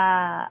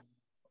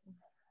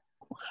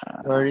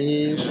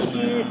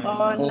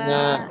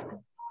Fiona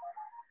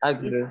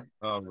address?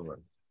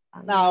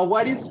 Now,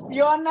 what is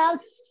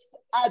Fiona's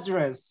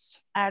address?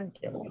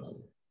 address?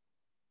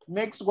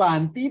 Next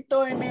one,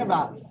 Tito and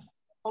Eva,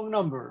 phone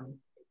number.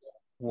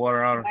 what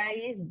are Why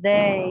is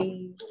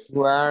they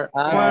Where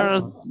where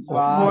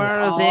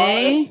are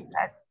they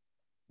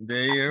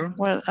their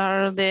what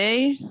are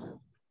they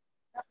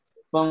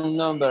phone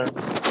number?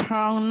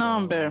 wrong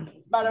number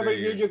But over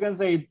here you can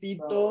say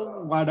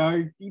Tito, what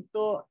are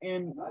Tito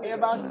and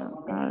Eva's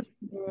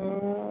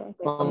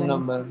Phone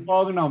number.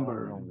 phone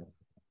number.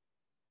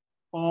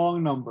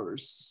 Phone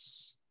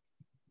numbers.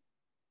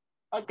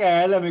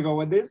 Okay, let me go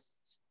with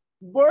this.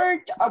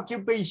 Work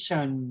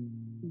occupation.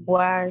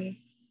 where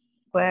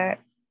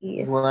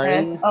is Where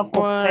his is-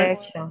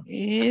 occupation?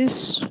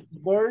 is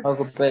Birds.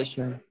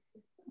 Occupation.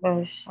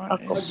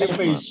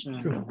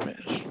 Occupation.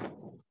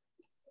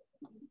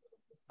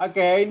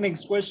 Okay,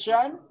 next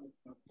question.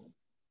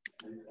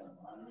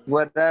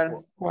 What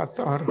are? What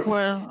are?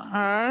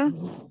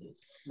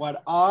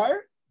 What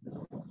are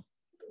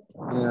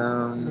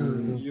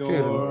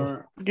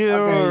Your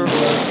your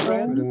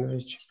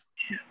friends?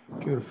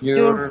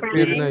 Your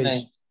Very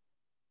nice.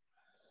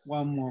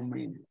 One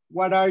moment.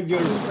 What are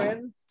your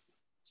friends?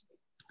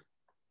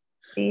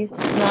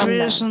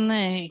 First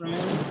name.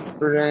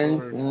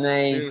 Friends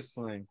names.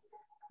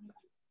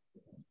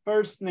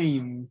 First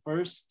name.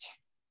 First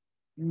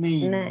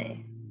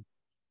name.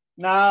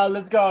 Now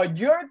let's go.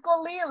 Your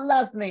colleague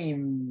last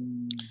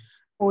name.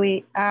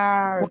 We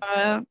are.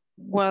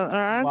 What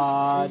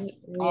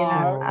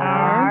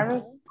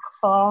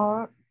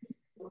are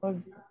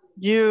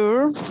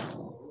your?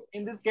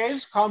 In this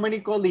case, how many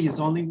colleagues?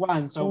 Only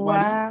one. So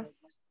what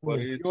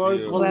is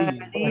your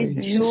colleague?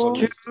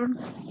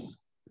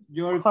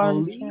 Your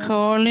colleague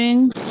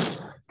Calling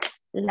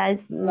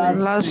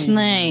last name.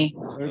 name.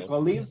 Your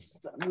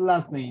colleague's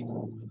last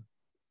name.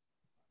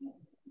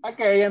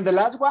 Okay, and the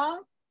last one?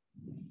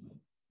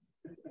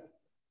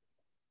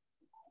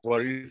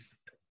 What is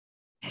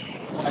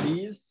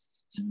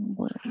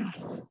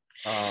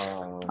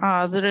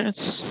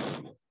Address.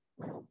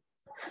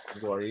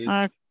 what is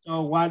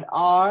So what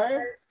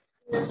are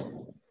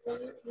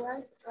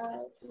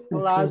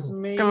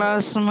classmate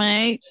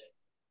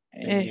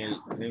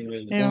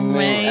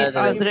email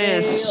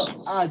address.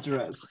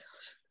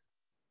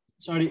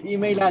 Sorry,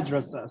 email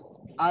addresses.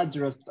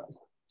 Addresses.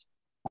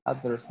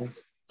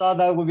 So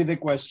that would be the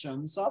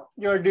question. So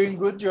you're doing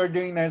good. You're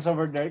doing nice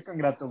over there.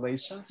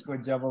 Congratulations.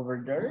 Good job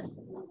over there.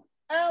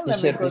 And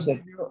let me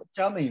continue.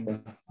 Tell me.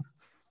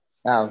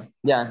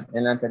 Ya,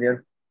 en la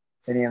anterior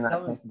tenía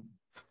una.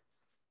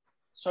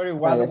 Sorry,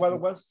 what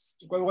was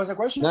the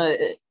question? No,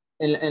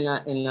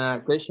 en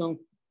la question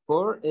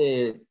 4,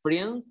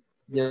 friends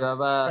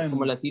llevaba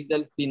como la tilde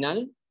al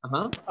final.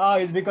 Ajá. Oh,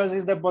 it's because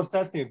it's the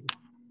possessive.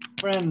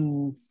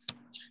 Friends.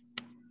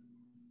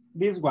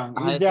 This one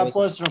is the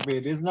apostrophe.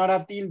 It's not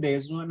a tilde,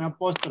 it's an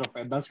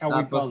apostrophe. That's how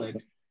we call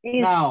it.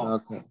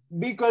 Now,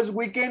 because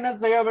we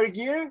cannot say over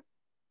here,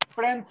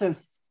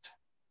 friends.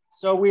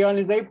 So we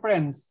only say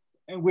friends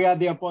and we add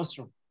the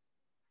apostrophe.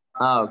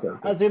 Okay.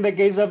 As in the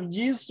case of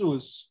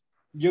Jesus,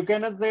 you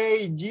cannot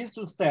say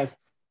Jesus says.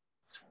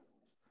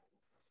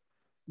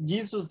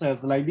 Jesus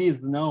says like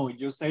this. No,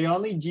 you say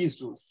only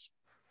Jesus.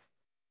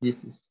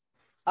 Jesus.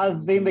 As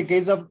in the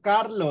case of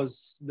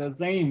Carlos, the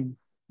same.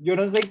 You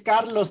don't say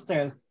Carlos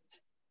says.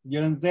 You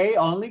don't say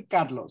only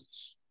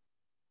Carlos.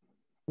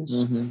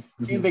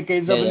 In the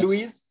case of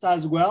Luis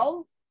as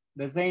well,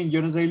 the same.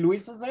 You don't say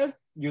Luis says.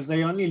 You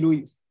say only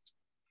Luis.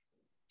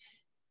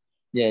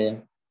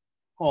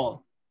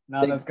 Cool.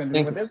 Now let's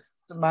continue with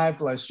this. My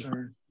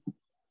pleasure.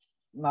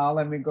 Now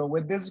let me go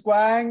with this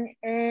one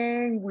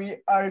and we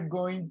are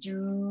going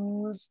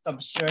to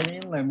stop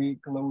sharing. Let me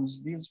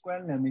close this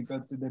one. Let me go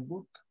to the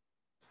book.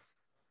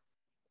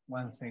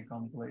 1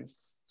 second,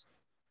 please.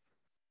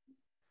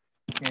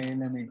 Okay,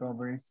 let me go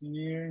over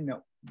here.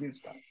 No, this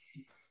one.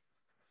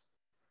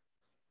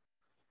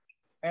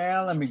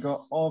 And let me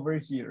go over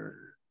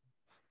here.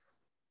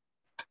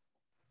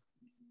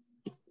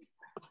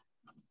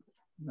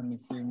 Let me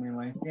see me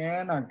my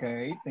hand.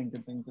 Okay, thank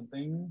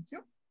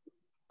you.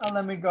 And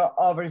let me go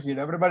over here.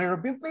 Everybody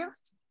repeat,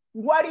 please.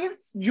 What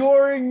is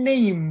your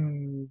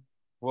name?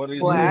 What is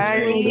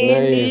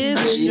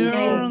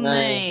your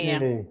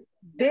name?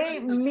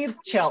 Dave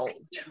Mitchell.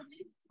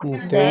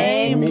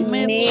 Dave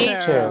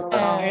Mitchell.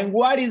 And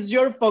what is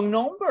your phone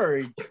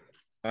number?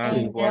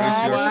 and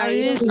what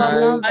is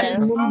your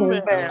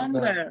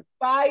Number.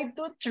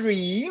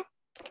 523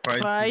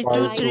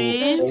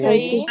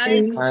 523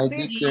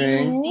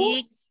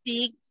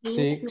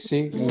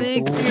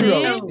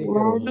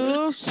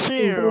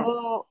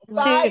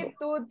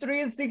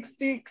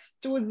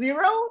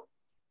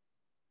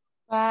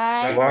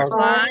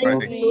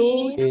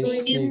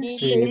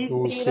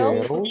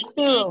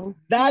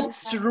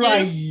 That's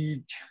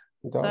right.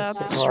 That's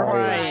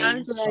right.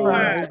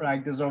 Let's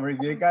practice over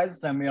here,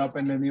 guys. Let me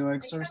open the new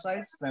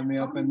exercise. Let me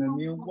open the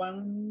new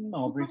one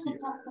over here.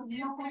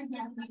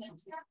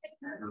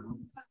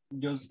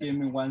 Just give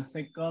me 1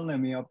 second. Let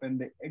me open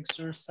the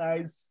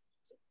exercise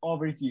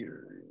over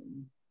here.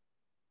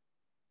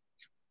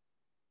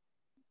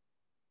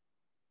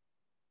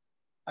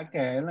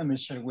 Okay, let me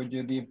share with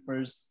you the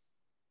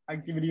first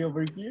activity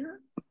over here.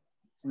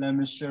 Let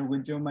me share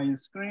with you my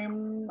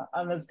screen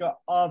and let's go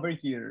over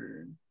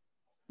here.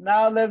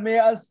 Now let me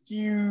ask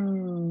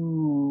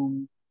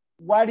you,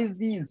 what is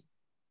this?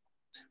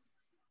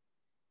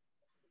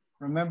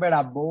 Remember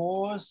a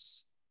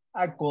boss,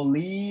 a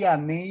colleague, a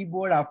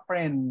neighbor, a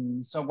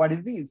friend. So what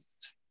is this?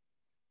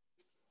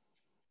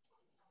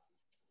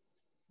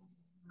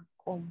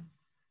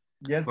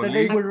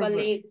 Yesterday we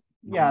were,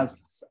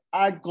 yes,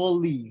 a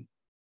colleague.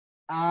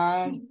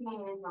 A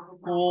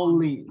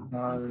colleague.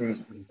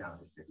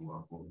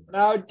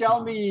 Now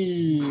tell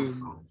me,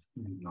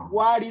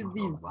 what is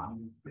this?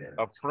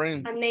 A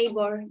friend. A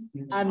neighbor.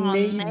 A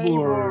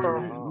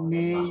neighbor.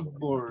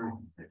 Neighbor.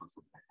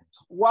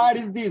 What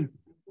is this?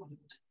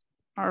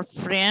 Our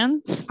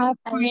friends. A A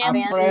friend.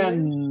 A friend.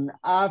 Friend.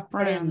 A A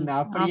friend. No,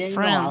 a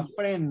friend.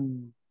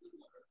 friend.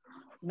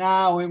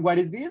 Now, and what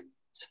is this?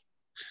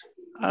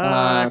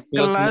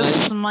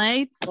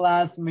 Classmate.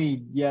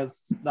 Classmate.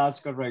 Yes, that's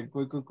correct.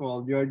 Good, good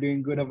call. You are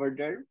doing good over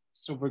there.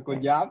 Super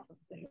good job.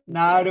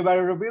 Now,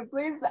 everybody repeat,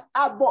 please.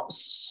 A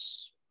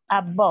boss.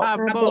 A boss. A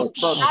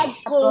boss. A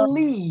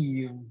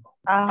colleague.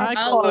 A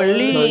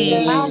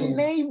colleague. A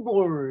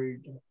neighbor.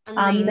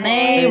 A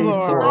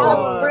neighbor.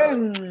 A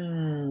friend.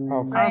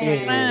 A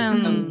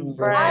friend.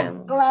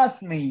 A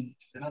classmate.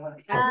 A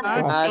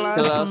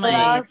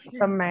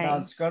classmate.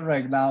 That's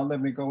correct. Now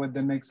let me go with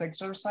the next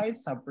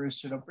exercise.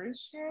 Appreciate.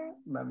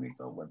 Let me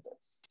go with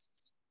this.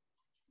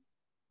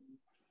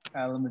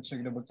 Let me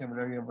check the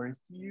vocabulary over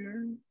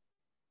here.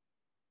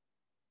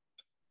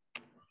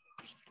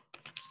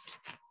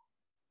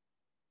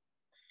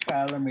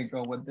 Let me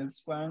go with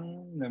this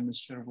one. Let me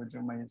share with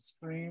you my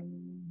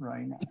screen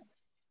right now.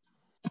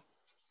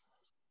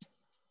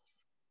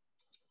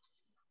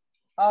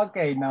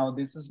 Okay, now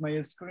this is my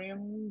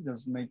screen.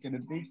 Just make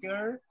it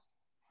bigger.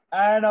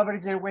 And over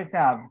here we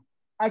have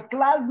a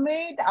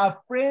classmate, a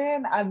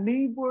friend, a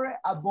neighbor,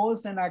 a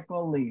boss, and a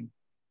colleague.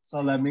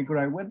 So let me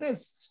go with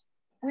this.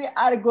 We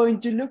are going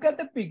to look at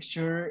the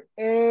picture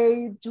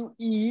A to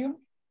E.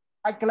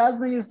 A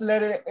classmate is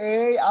letter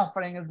A, a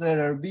friend is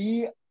letter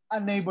B, a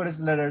neighbor is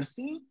letter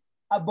C,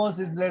 a boss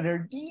is letter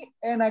D,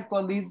 and a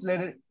colleague is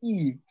letter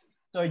E.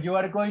 So you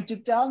are going to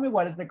tell me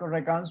what is the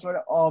correct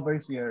answer over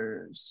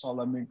here. So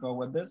let me go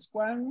with this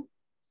one.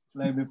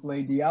 Let me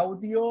play the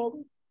audio.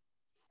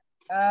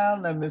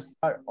 And let me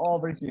start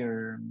over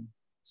here.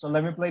 So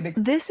let me play the...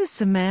 This is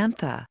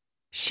Samantha.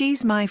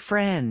 She's my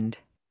friend.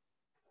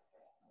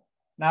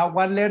 Now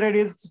what letter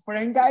is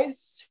friend,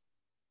 guys?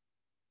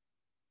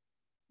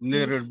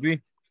 Letter B.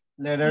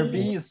 Letter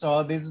B.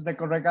 So this is the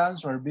correct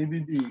answer, B.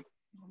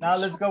 Now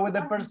let's go with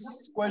the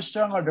first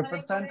question or the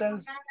first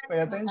sentence. Pay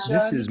attention.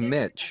 This is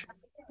Mitch.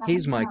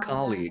 He's my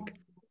colleague.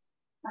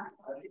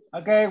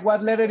 Okay,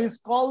 what letter is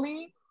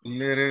colleague?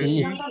 Letter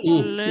E.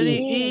 Letter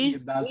E.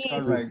 That's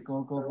correct.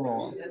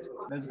 Go.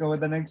 Let's go with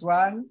the next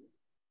one.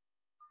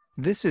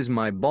 This is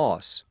my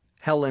boss,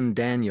 Helen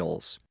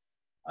Daniels.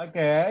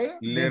 Okay,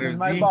 this is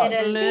my D.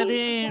 boss.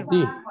 Letter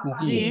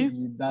D.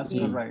 That's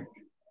correct.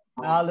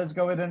 Now let's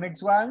go with the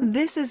next one.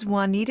 This is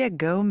Juanita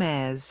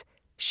Gomez.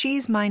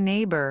 She's my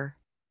neighbor.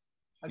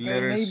 Okay,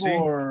 Letter C.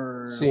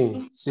 neighbor.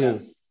 C.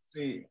 Yes,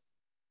 C.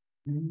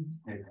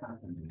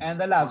 And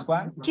the last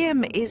one.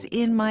 Kim is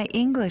in my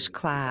English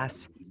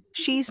class.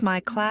 She's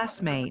my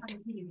classmate.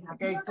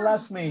 Okay,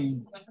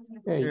 classmate.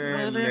 A.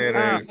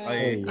 Letter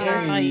A.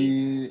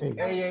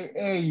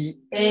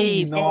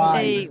 A. No,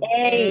 I.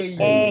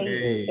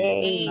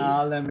 A.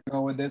 Now let me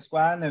go with this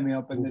one. Let me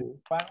open this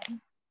one.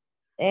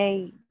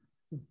 A.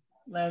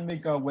 Let me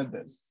go with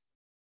this.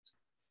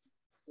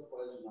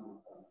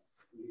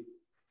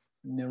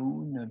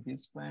 No, not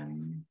this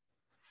one.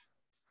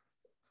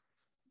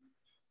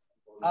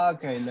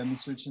 Okay, let me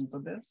switch into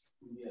this.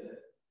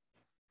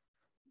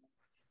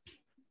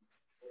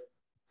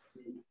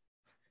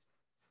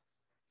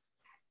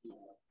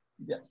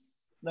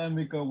 Yes, let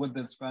me go with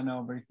this one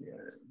over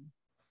here.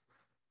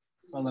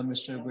 So let me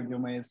share with you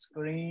my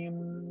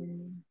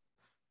screen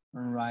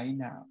right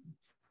now.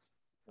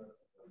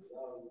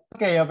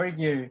 Okay, over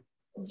here.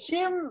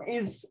 Jim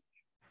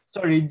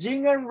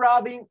and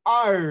Robin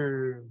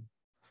are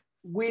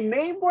we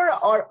neighbor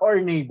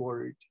or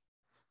neighbored?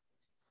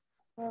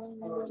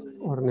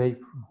 Or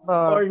neighbor.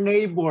 Or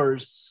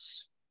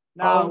neighbors.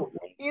 Now,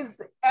 is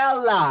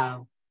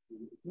Ella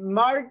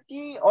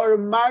Marty or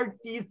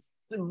Marty's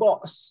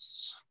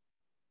boss?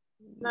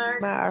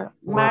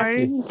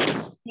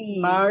 Marty's.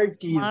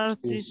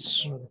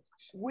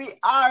 We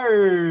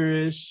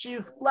are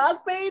she's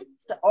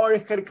classmates or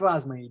her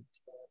classmate?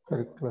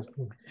 Her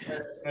classmate.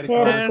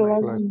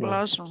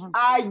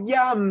 I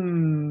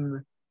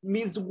am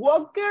Miss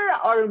Walker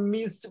or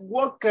Miss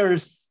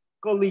Walker's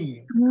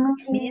colleague?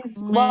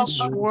 Miss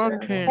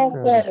Walker.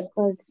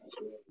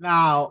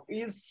 Now,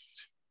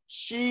 is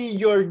she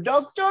your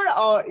doctor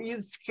or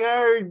is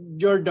her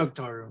your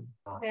doctor?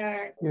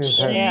 Her.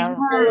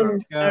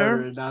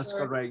 Her, that's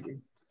correct.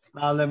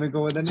 Now let me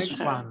go with the next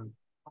one.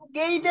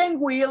 Kate and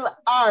Will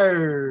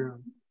are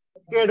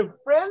her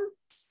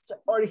friends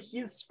or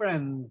his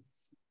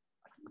friends?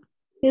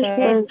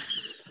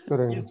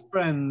 His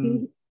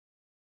friends.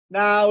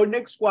 Now,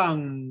 next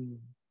one.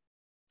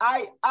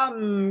 I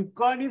am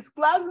Connie's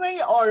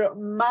classmate or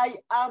my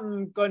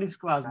am Connie's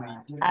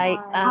classmate? I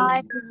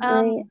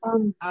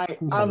am. I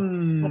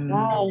am.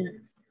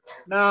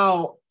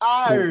 Now,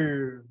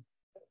 are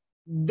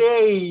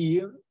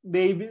they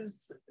David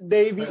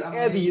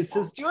Eddie's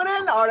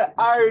student or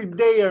are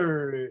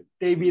they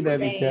David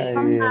Eddie's?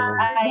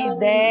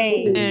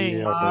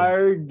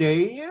 Are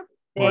they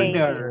or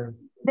they're?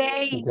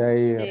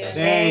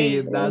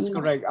 They, that's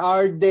correct.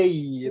 Are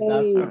they?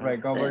 That's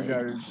correct over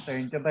there.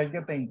 Thank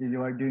you.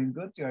 You are doing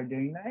good. You are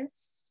doing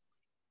nice.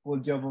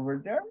 Good job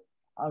over there.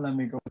 Let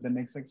me go with the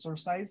next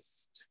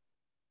exercise.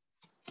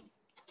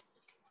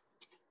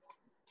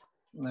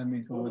 Let me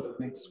go with the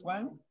next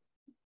one.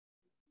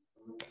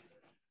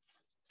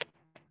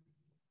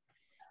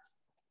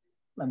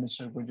 Let me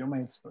share with you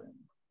my screen.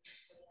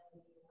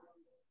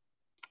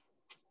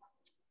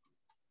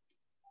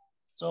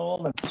 So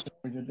let me share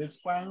with you this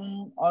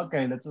one.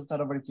 Okay, let's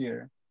start over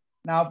here.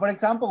 Now, for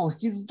example,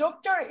 his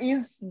doctor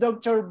is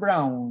Dr.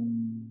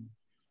 Brown.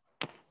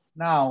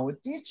 Now,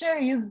 teacher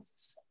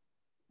is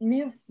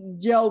Miss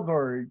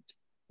Gilbert.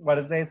 What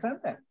is the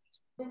sentence?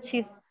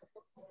 His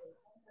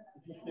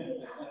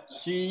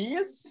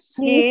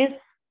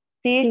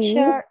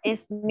teacher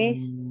is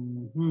Miss.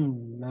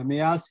 Let me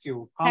ask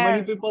you, how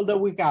many people do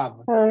we have?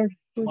 One,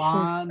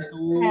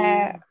 two.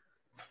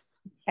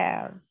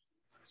 Her.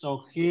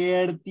 So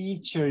her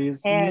teacher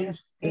is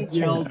Miss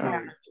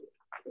Gilbert.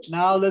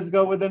 Now let's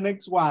go with the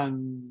next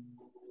one.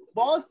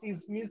 Boss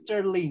is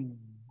Mr. Lin.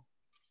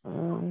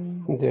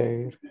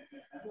 There.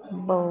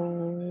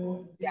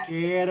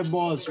 Her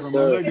boss.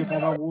 Remember, you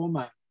have a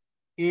woman.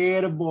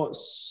 Her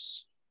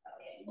boss.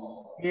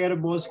 Her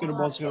boss, her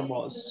boss, her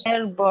boss.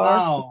 Her boss.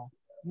 Now,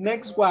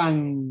 next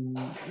one.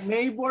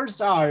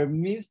 Neighbors are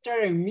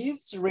Mr. and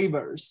Miss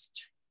Rivers.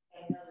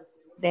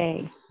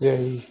 They.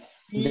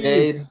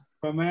 Yes.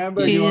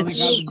 Remember, you only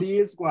have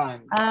this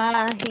one.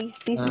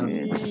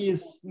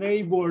 His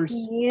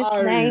neighbors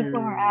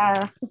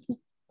are.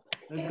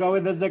 Let's go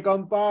with the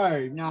second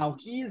part. Now,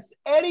 he's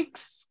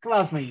Eric's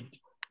classmate.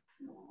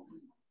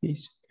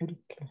 He's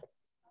Eric's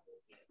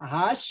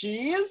classmate.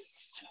 She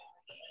is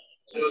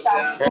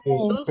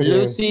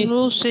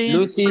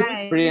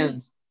Lucy's friend.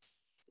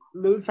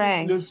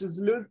 Lucy's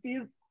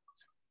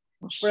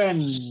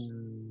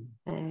friend.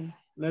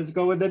 Let's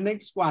go with the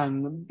next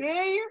one.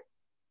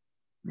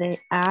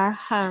 They are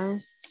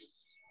Hans.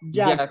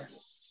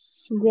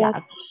 Jack's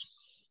neighbors.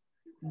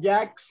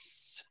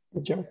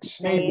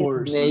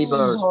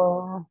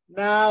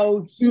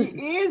 Now he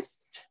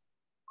is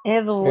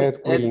Edwin's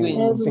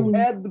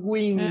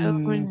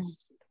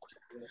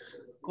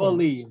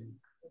colleague.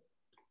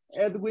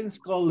 Edwin's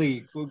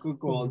colleague.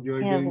 Cool.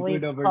 You're doing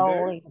good over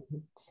there.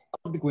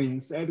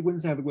 Edwin's.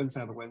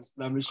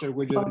 Let me share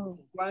with you the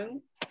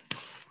one.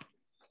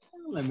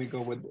 Let me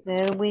go with this.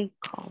 There we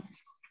go.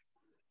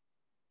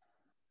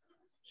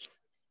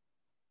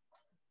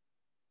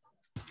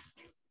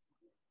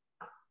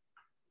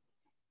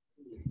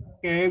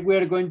 Okay,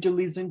 we're going to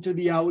listen to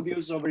the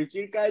audios over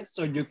here, guys,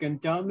 so you can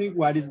tell me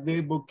what is the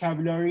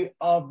vocabulary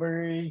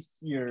over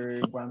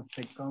here. 1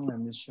 second, let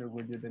me share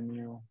with you the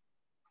new.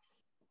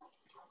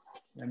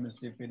 Let me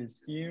see if it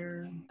is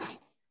here.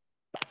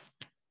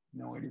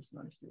 No, it is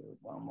not here.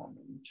 One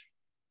moment.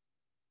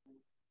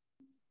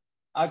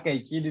 Okay,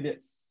 here it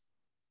is.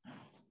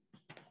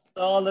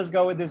 So let's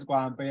go with this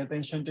one. Pay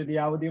attention to the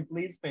audio,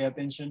 please. Pay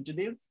attention to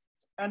this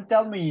and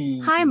tell me.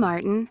 Hi,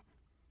 Martin.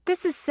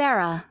 This is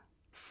Sarah.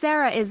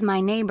 Sarah is my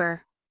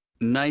neighbor.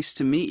 Nice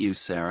to meet you,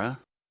 Sarah.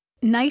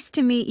 Nice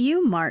to meet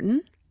you,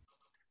 Martin.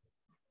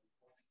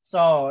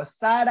 So,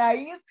 Sarah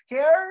is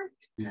her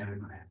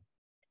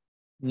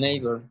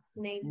neighbor.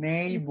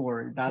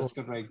 Neighbor, that's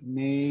correct.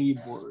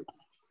 Neighbor.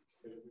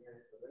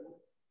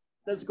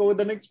 Let's go with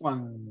the next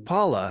one.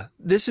 Paula,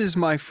 this is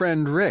my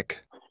friend Rick.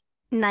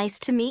 Nice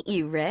to meet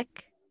you,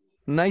 Rick.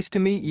 Nice to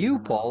meet you,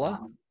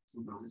 Paula.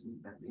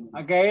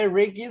 Okay,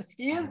 Rick is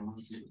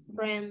his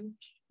friend.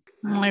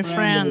 My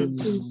friend.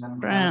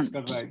 That's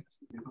correct.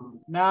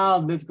 Now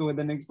let's go with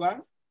the next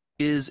one.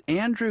 Is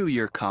Andrew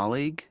your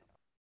colleague?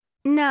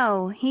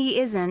 No, he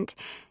isn't.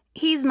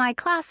 He's my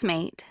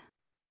classmate.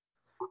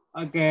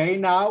 Okay,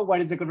 now what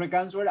is the correct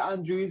answer?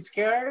 Andrew is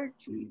her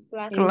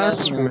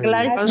Classmate.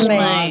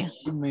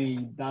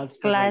 That's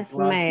correct.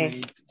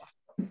 Classmate.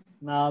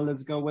 Now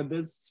let's go with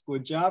this.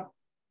 Good job.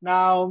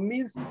 Now,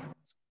 Miss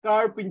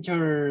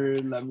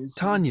Carpenter. Let me see.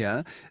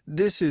 Tanya,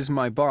 this is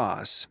my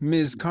boss,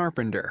 Ms.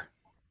 Carpenter.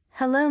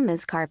 Hello,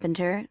 Ms.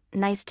 Carpenter.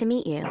 Nice to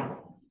meet you.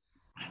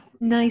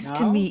 Nice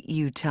to meet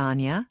you,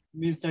 Tanya.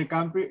 Mr.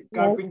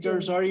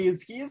 Carpenter, sorry,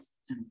 is his?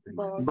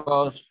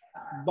 Boss.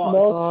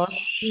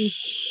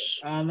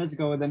 And let's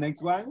go with the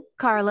next one.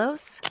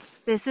 Carlos,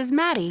 this is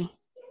Maddie.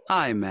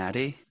 Hi,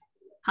 Maddie.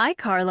 Hi,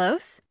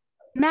 Carlos.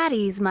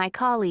 Maddie's my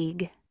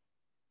colleague.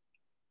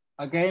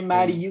 Okay,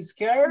 Maddie is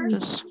her?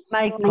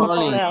 My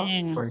colleague.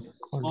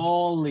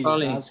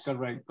 That's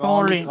correct.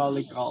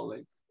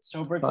 Colleague.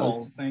 Super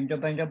cool. Thank you.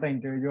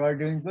 You are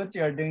doing good.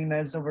 You are doing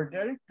nice over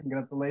there.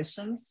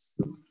 Congratulations.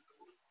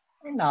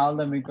 And now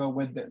let me go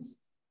with this.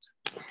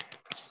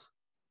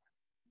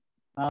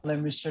 Now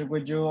let me share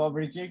with you over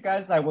here,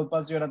 guys. I will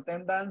pass your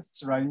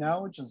attendance right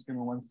now. Just give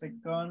me 1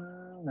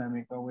 second. Let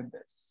me go with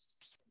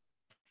this.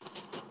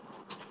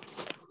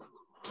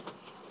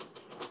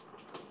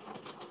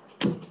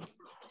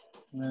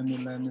 Let me.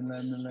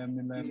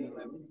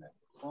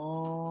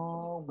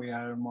 Oh, we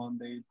are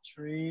Monday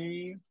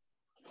 3.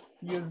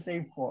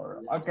 Tuesday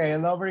 4. Okay,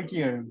 and over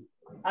here.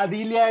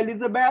 Adelia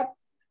Elizabeth.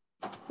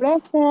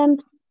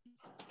 Present.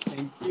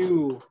 Thank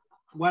you.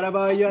 What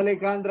about you,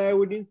 Alejandra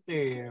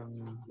Eunice?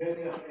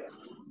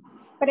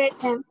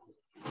 Present.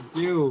 Thank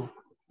you.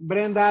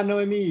 Brenda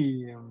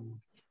Noemi.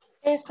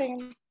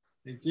 Present.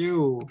 Thank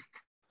you.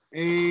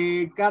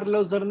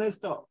 Carlos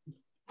Ernesto.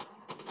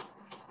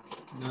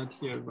 Not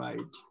here, right?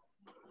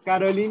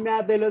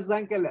 Carolina de Los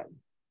Ángeles.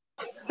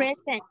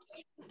 Present.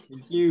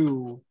 Thank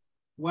you.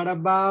 What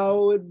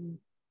about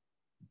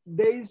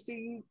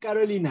Daisy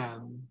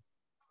Carolina?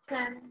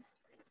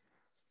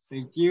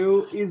 Thank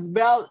you.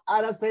 Isabel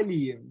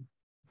Araceli.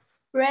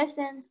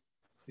 Present.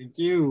 Thank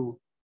you.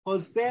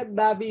 Jose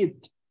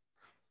David.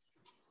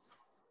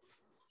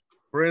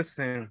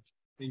 Present.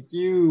 Thank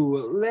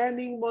you.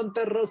 Lenin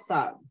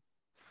Monterrosa.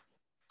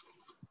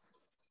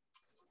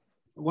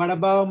 What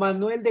about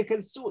Manuel de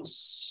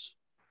Jesús?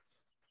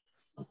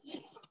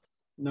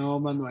 No,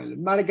 Manuel.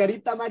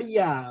 Margarita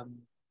María.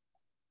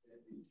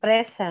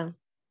 Present.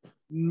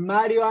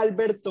 Mario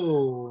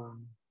Alberto.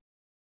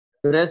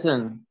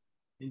 Present.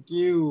 Thank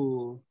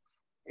you.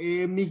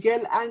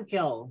 Miguel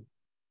Ángel.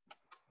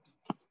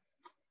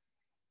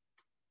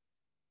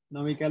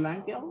 No, Miguel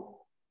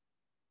Ángel.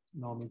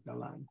 No,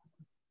 Miguel Ángel.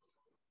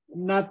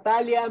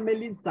 Natalia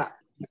Melissa.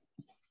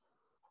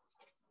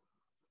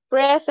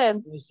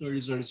 Present. Oh,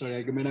 sorry.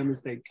 I made a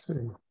mistake.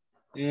 Sí.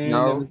 And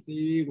let me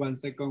see. One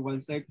second.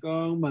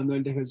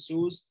 Manuel de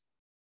Jesús.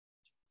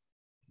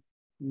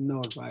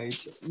 No, right.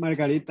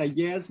 Margarita,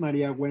 yes.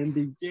 Maria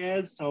Wendy,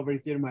 yes. Over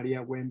here,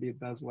 Maria Wendy,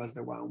 that was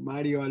the one.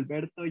 Mario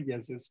Alberto,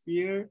 yes, is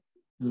here.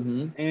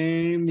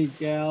 And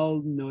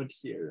Miguel, not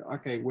here.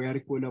 Okay, we are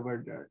cool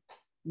over there.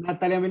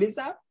 Natalia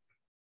Melissa?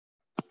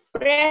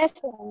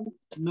 Present.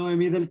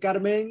 Noemi del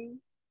Carmen?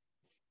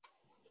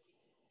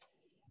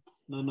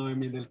 No,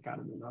 Noemi del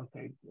Carmen.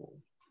 Okay, cool.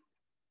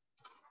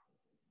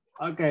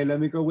 Okay,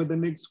 let me go with the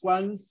next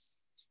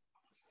ones.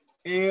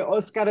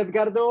 Oscar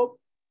Edgardo?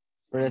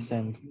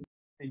 Present.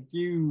 Thank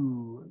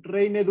you.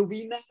 Reine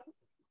Dubina?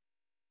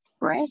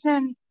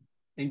 Present.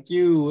 Thank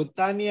you.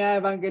 Tania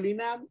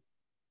Evangelina?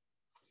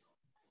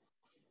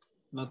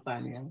 No,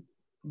 Tania.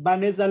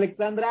 Vanessa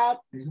Alexandra?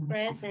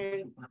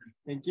 Present.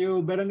 Thank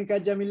you. Veronica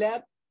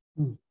Jamilet?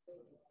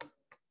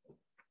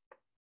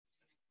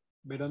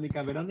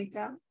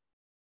 Veronica?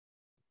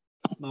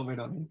 No,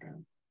 Veronica.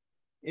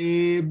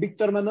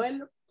 Víctor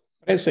Manuel?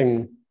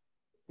 Present.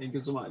 Thank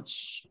you so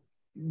much.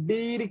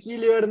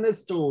 Virgilio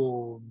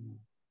Ernesto?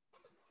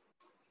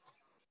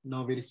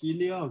 No,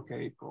 Virgilio.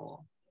 Okay,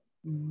 cool.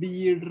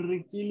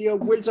 Virgilio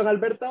Wilson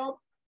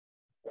Alberto?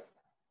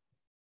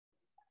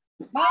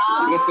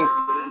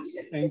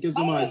 Thank you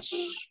so much.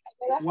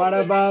 What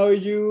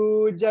about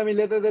you,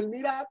 Jamileta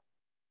Delmira?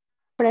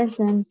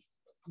 Present.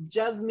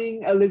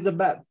 Jasmine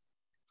Elizabeth?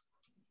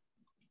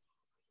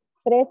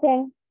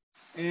 Present.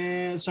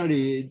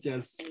 Sorry,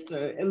 just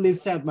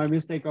Elizabeth, my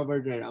mistake over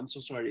there. I'm so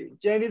sorry.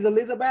 Janice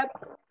Elizabeth?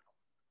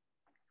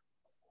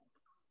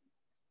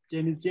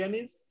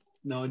 Janice?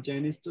 No,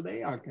 Janice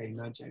today? Okay,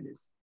 not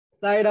Janice.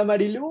 Tyra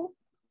Marilu?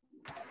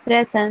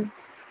 Present.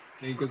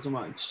 Thank you so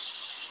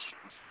much.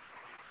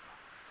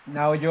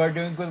 Now you are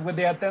doing good with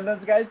the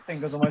attendance, guys.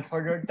 Thank you so much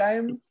for your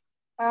time.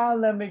 And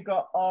let me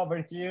go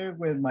over here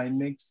with my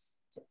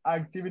next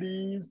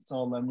activities.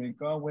 So let me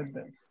go with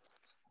this.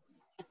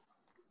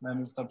 Let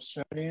me stop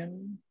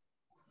sharing.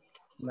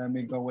 Let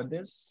me go with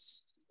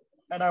this.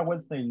 And I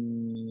will say,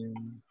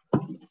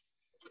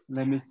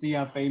 let me see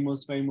a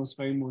famous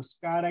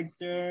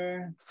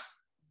character.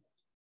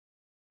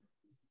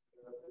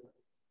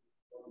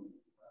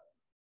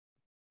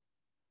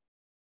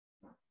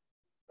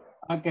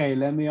 Okay,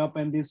 let me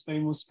open this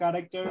famous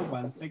character.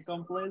 1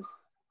 second, please.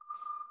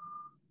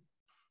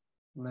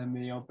 Let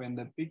me open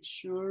the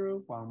picture.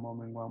 One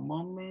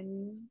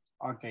moment.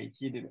 Okay,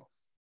 here it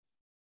is.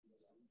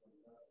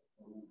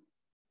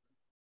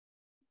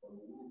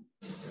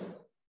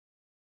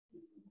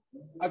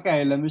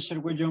 Okay, let me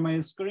share with you my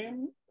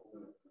screen.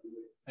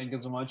 Thank you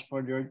so much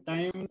for your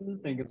time.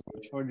 Thank you so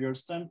much for your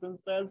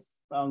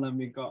sentences. And let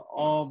me go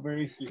over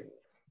here.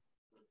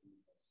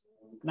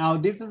 Now,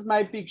 this is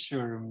my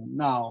picture.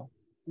 Now,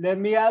 let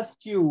me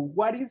ask you,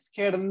 what is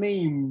her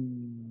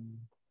name?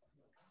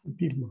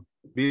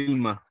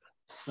 Vilma.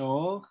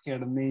 So, her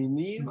name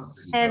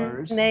is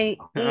Her name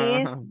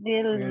is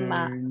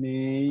Vilma. Her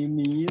name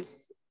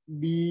is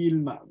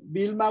Vilma.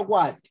 Vilma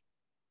what?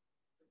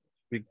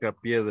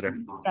 Picapiedra.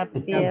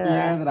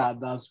 Picapiedra,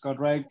 that's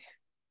correct.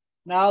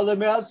 Now, let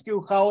me ask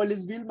you, how old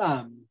is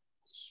Vilma?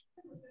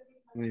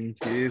 And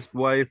she is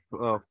wife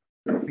of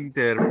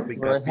Peter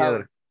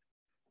Picapiedra.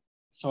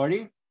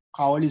 Sorry,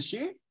 how old is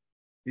she?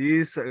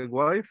 Is a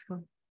wife?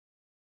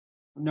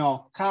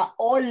 No, how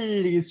old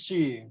is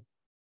she?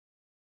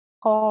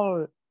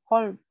 Old.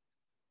 Old.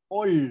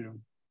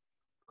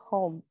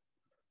 Home.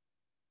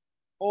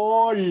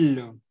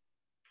 Old.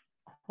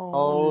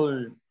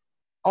 Old.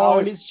 How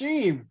old is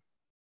she?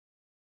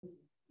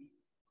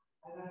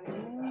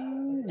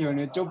 You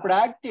need to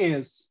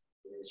practice.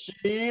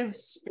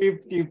 She's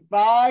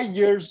 55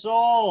 years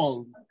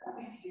old.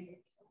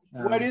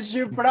 Where is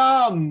she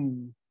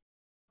from?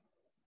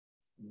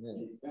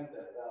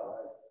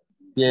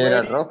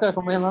 Piedra Roca,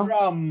 ¿cómo se llama?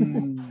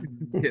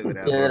 From?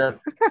 Piedra.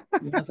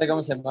 No sé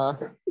cómo se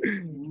llamaba.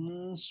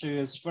 She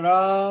is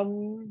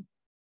from.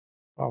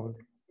 Probably.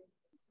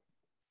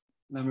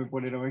 Let me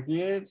put it over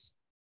here.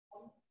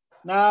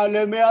 Now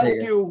let me ask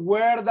you,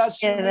 where does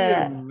she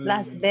live?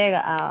 Las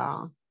Vegas.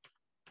 Ah.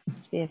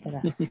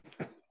 Piedra.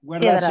 Where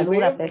does she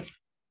Dura, live?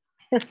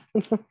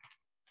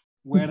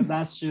 Where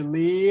does she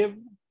live?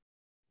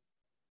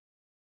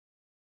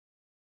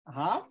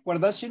 Where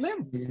does she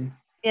live?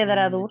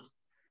 Piedra Dura.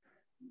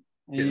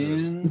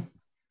 In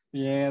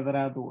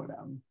Piedra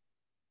Dura.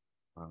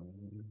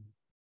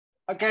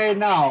 Okay,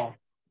 now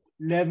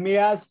let me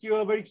ask you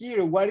over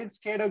here, what is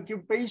her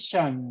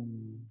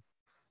occupation?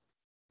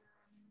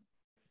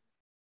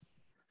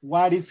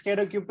 What is her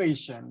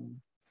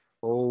occupation?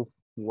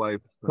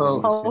 Wife.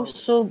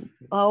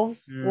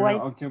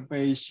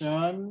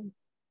 Occupation.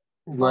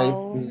 Wife.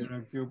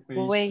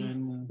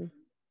 Occupation.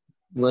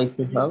 Wife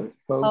to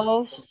house.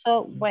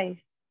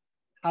 Housewife.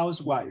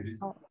 Housewife.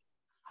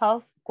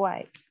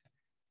 Housewife.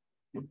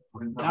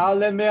 Now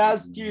let me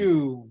ask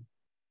you,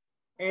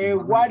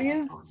 what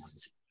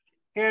is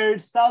her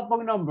cell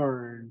phone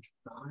number?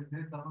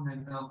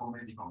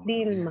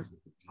 Vilma.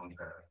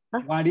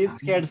 What is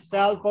her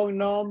cell phone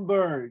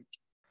number?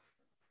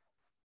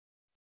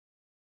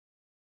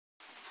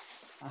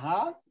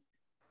 I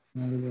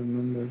don't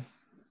remember.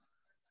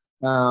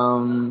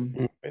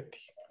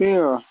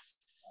 Here.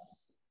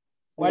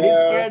 What is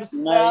her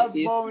cell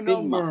phone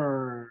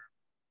number?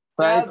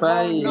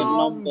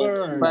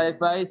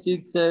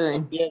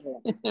 5567.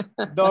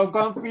 Don't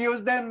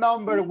confuse the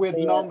number with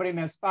number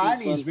in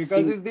Spanish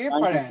because it's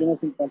different.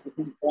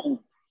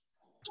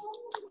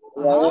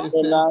 What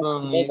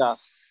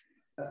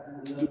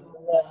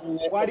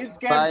is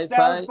her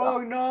cell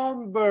phone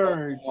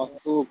number?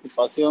 Su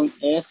ocupación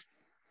es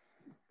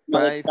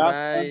 1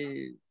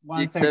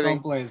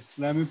 second, please.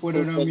 Let me put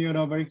it on mute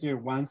over here.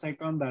 1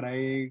 second that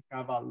I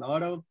have a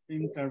lot of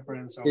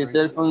interference over Your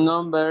cell phone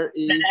number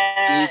is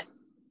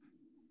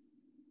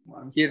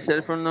your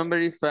cell phone number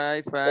is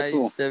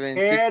 5576.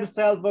 Her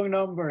cell phone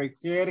number. Her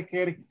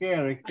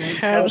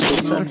cell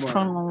phone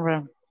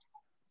number.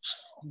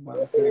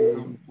 1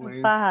 second,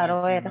 please.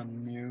 Pájaro era.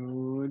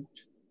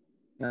 Mute.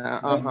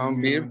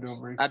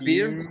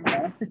 Beer.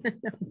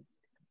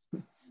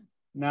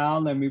 Now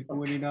let me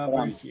put it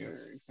over here.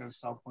 Her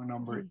cell phone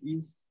number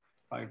is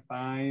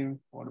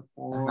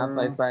 5544.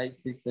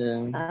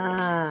 5567.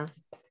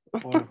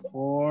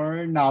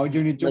 44. Now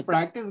you need to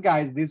practice,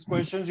 guys. These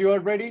questions you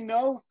already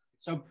know.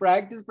 So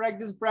practice.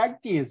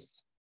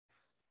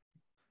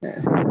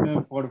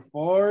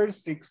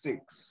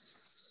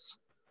 4466.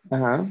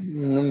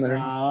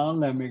 Now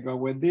let me go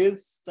with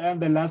this. And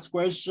the last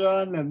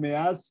question, let me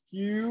ask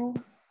you.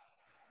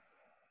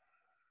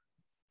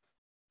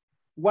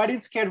 What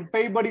is her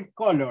favorite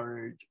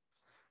color?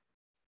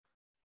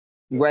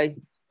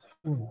 White.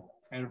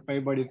 Her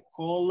favorite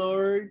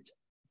color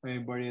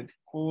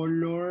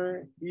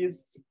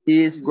is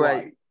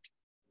white.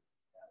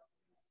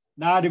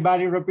 Now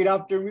everybody repeat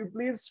after me,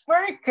 please.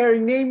 First, her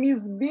name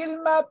is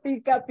Vilma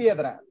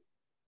Picapiedra.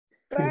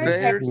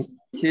 First,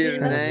 her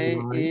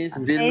name is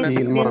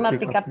Vilma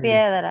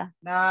Picapiedra.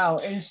 Now,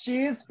 and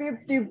she is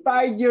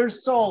 55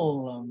 years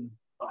old.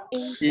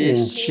 And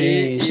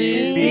she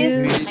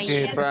is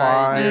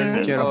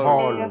 55 years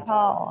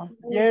old.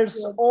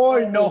 Years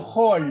old, no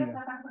whole.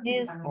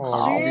 She's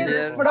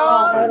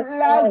from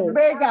Las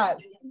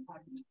Vegas.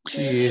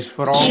 She is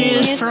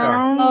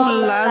from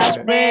Las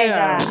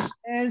Vegas.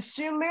 And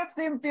she lives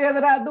in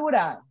Piedra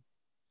Dura.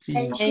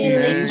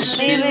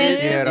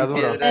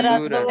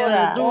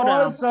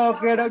 Also,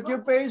 her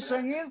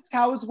occupation is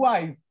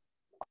housewife.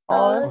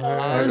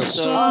 Her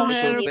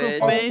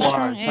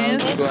occupation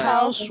is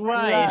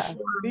housewife.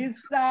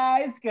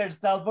 Besides, her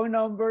cell phone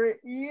number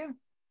is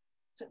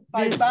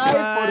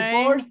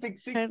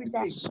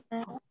 55446666.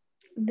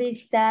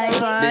 Besides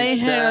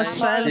her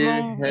cell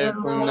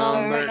phone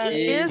number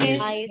is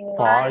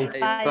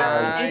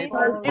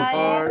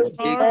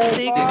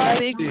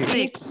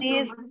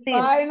 5554666.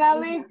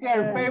 Finally,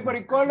 her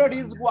favorite color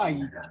is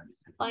white.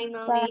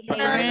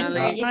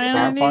 Finally,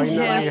 her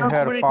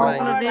favorite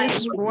color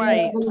is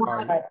white.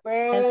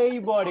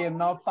 Favorite,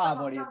 not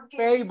favorite.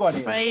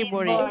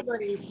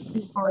 Favorite.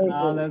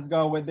 Now let's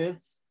go with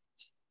this.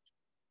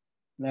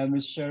 Let me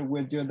share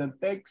with you the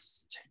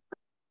text.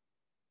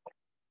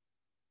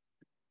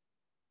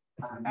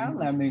 And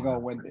let me go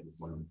with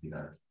this.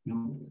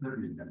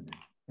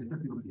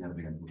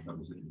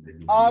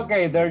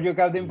 Okay, there you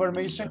have the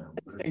information.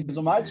 Thank you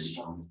so much.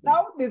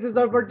 Now, this is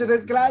all for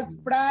today's class.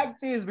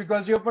 Practice,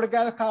 because you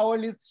forgot how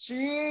old is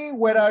she,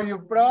 where are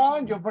you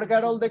from, you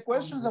forgot all the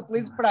questions, so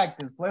please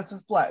practice.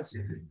 Practice.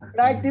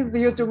 Practice.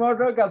 See you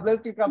tomorrow. God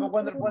bless you. Have a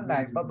wonderful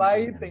night.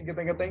 Bye-bye. Thank you.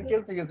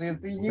 See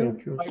you.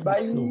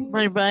 Bye-bye.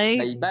 Bye-bye.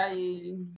 Bye-bye.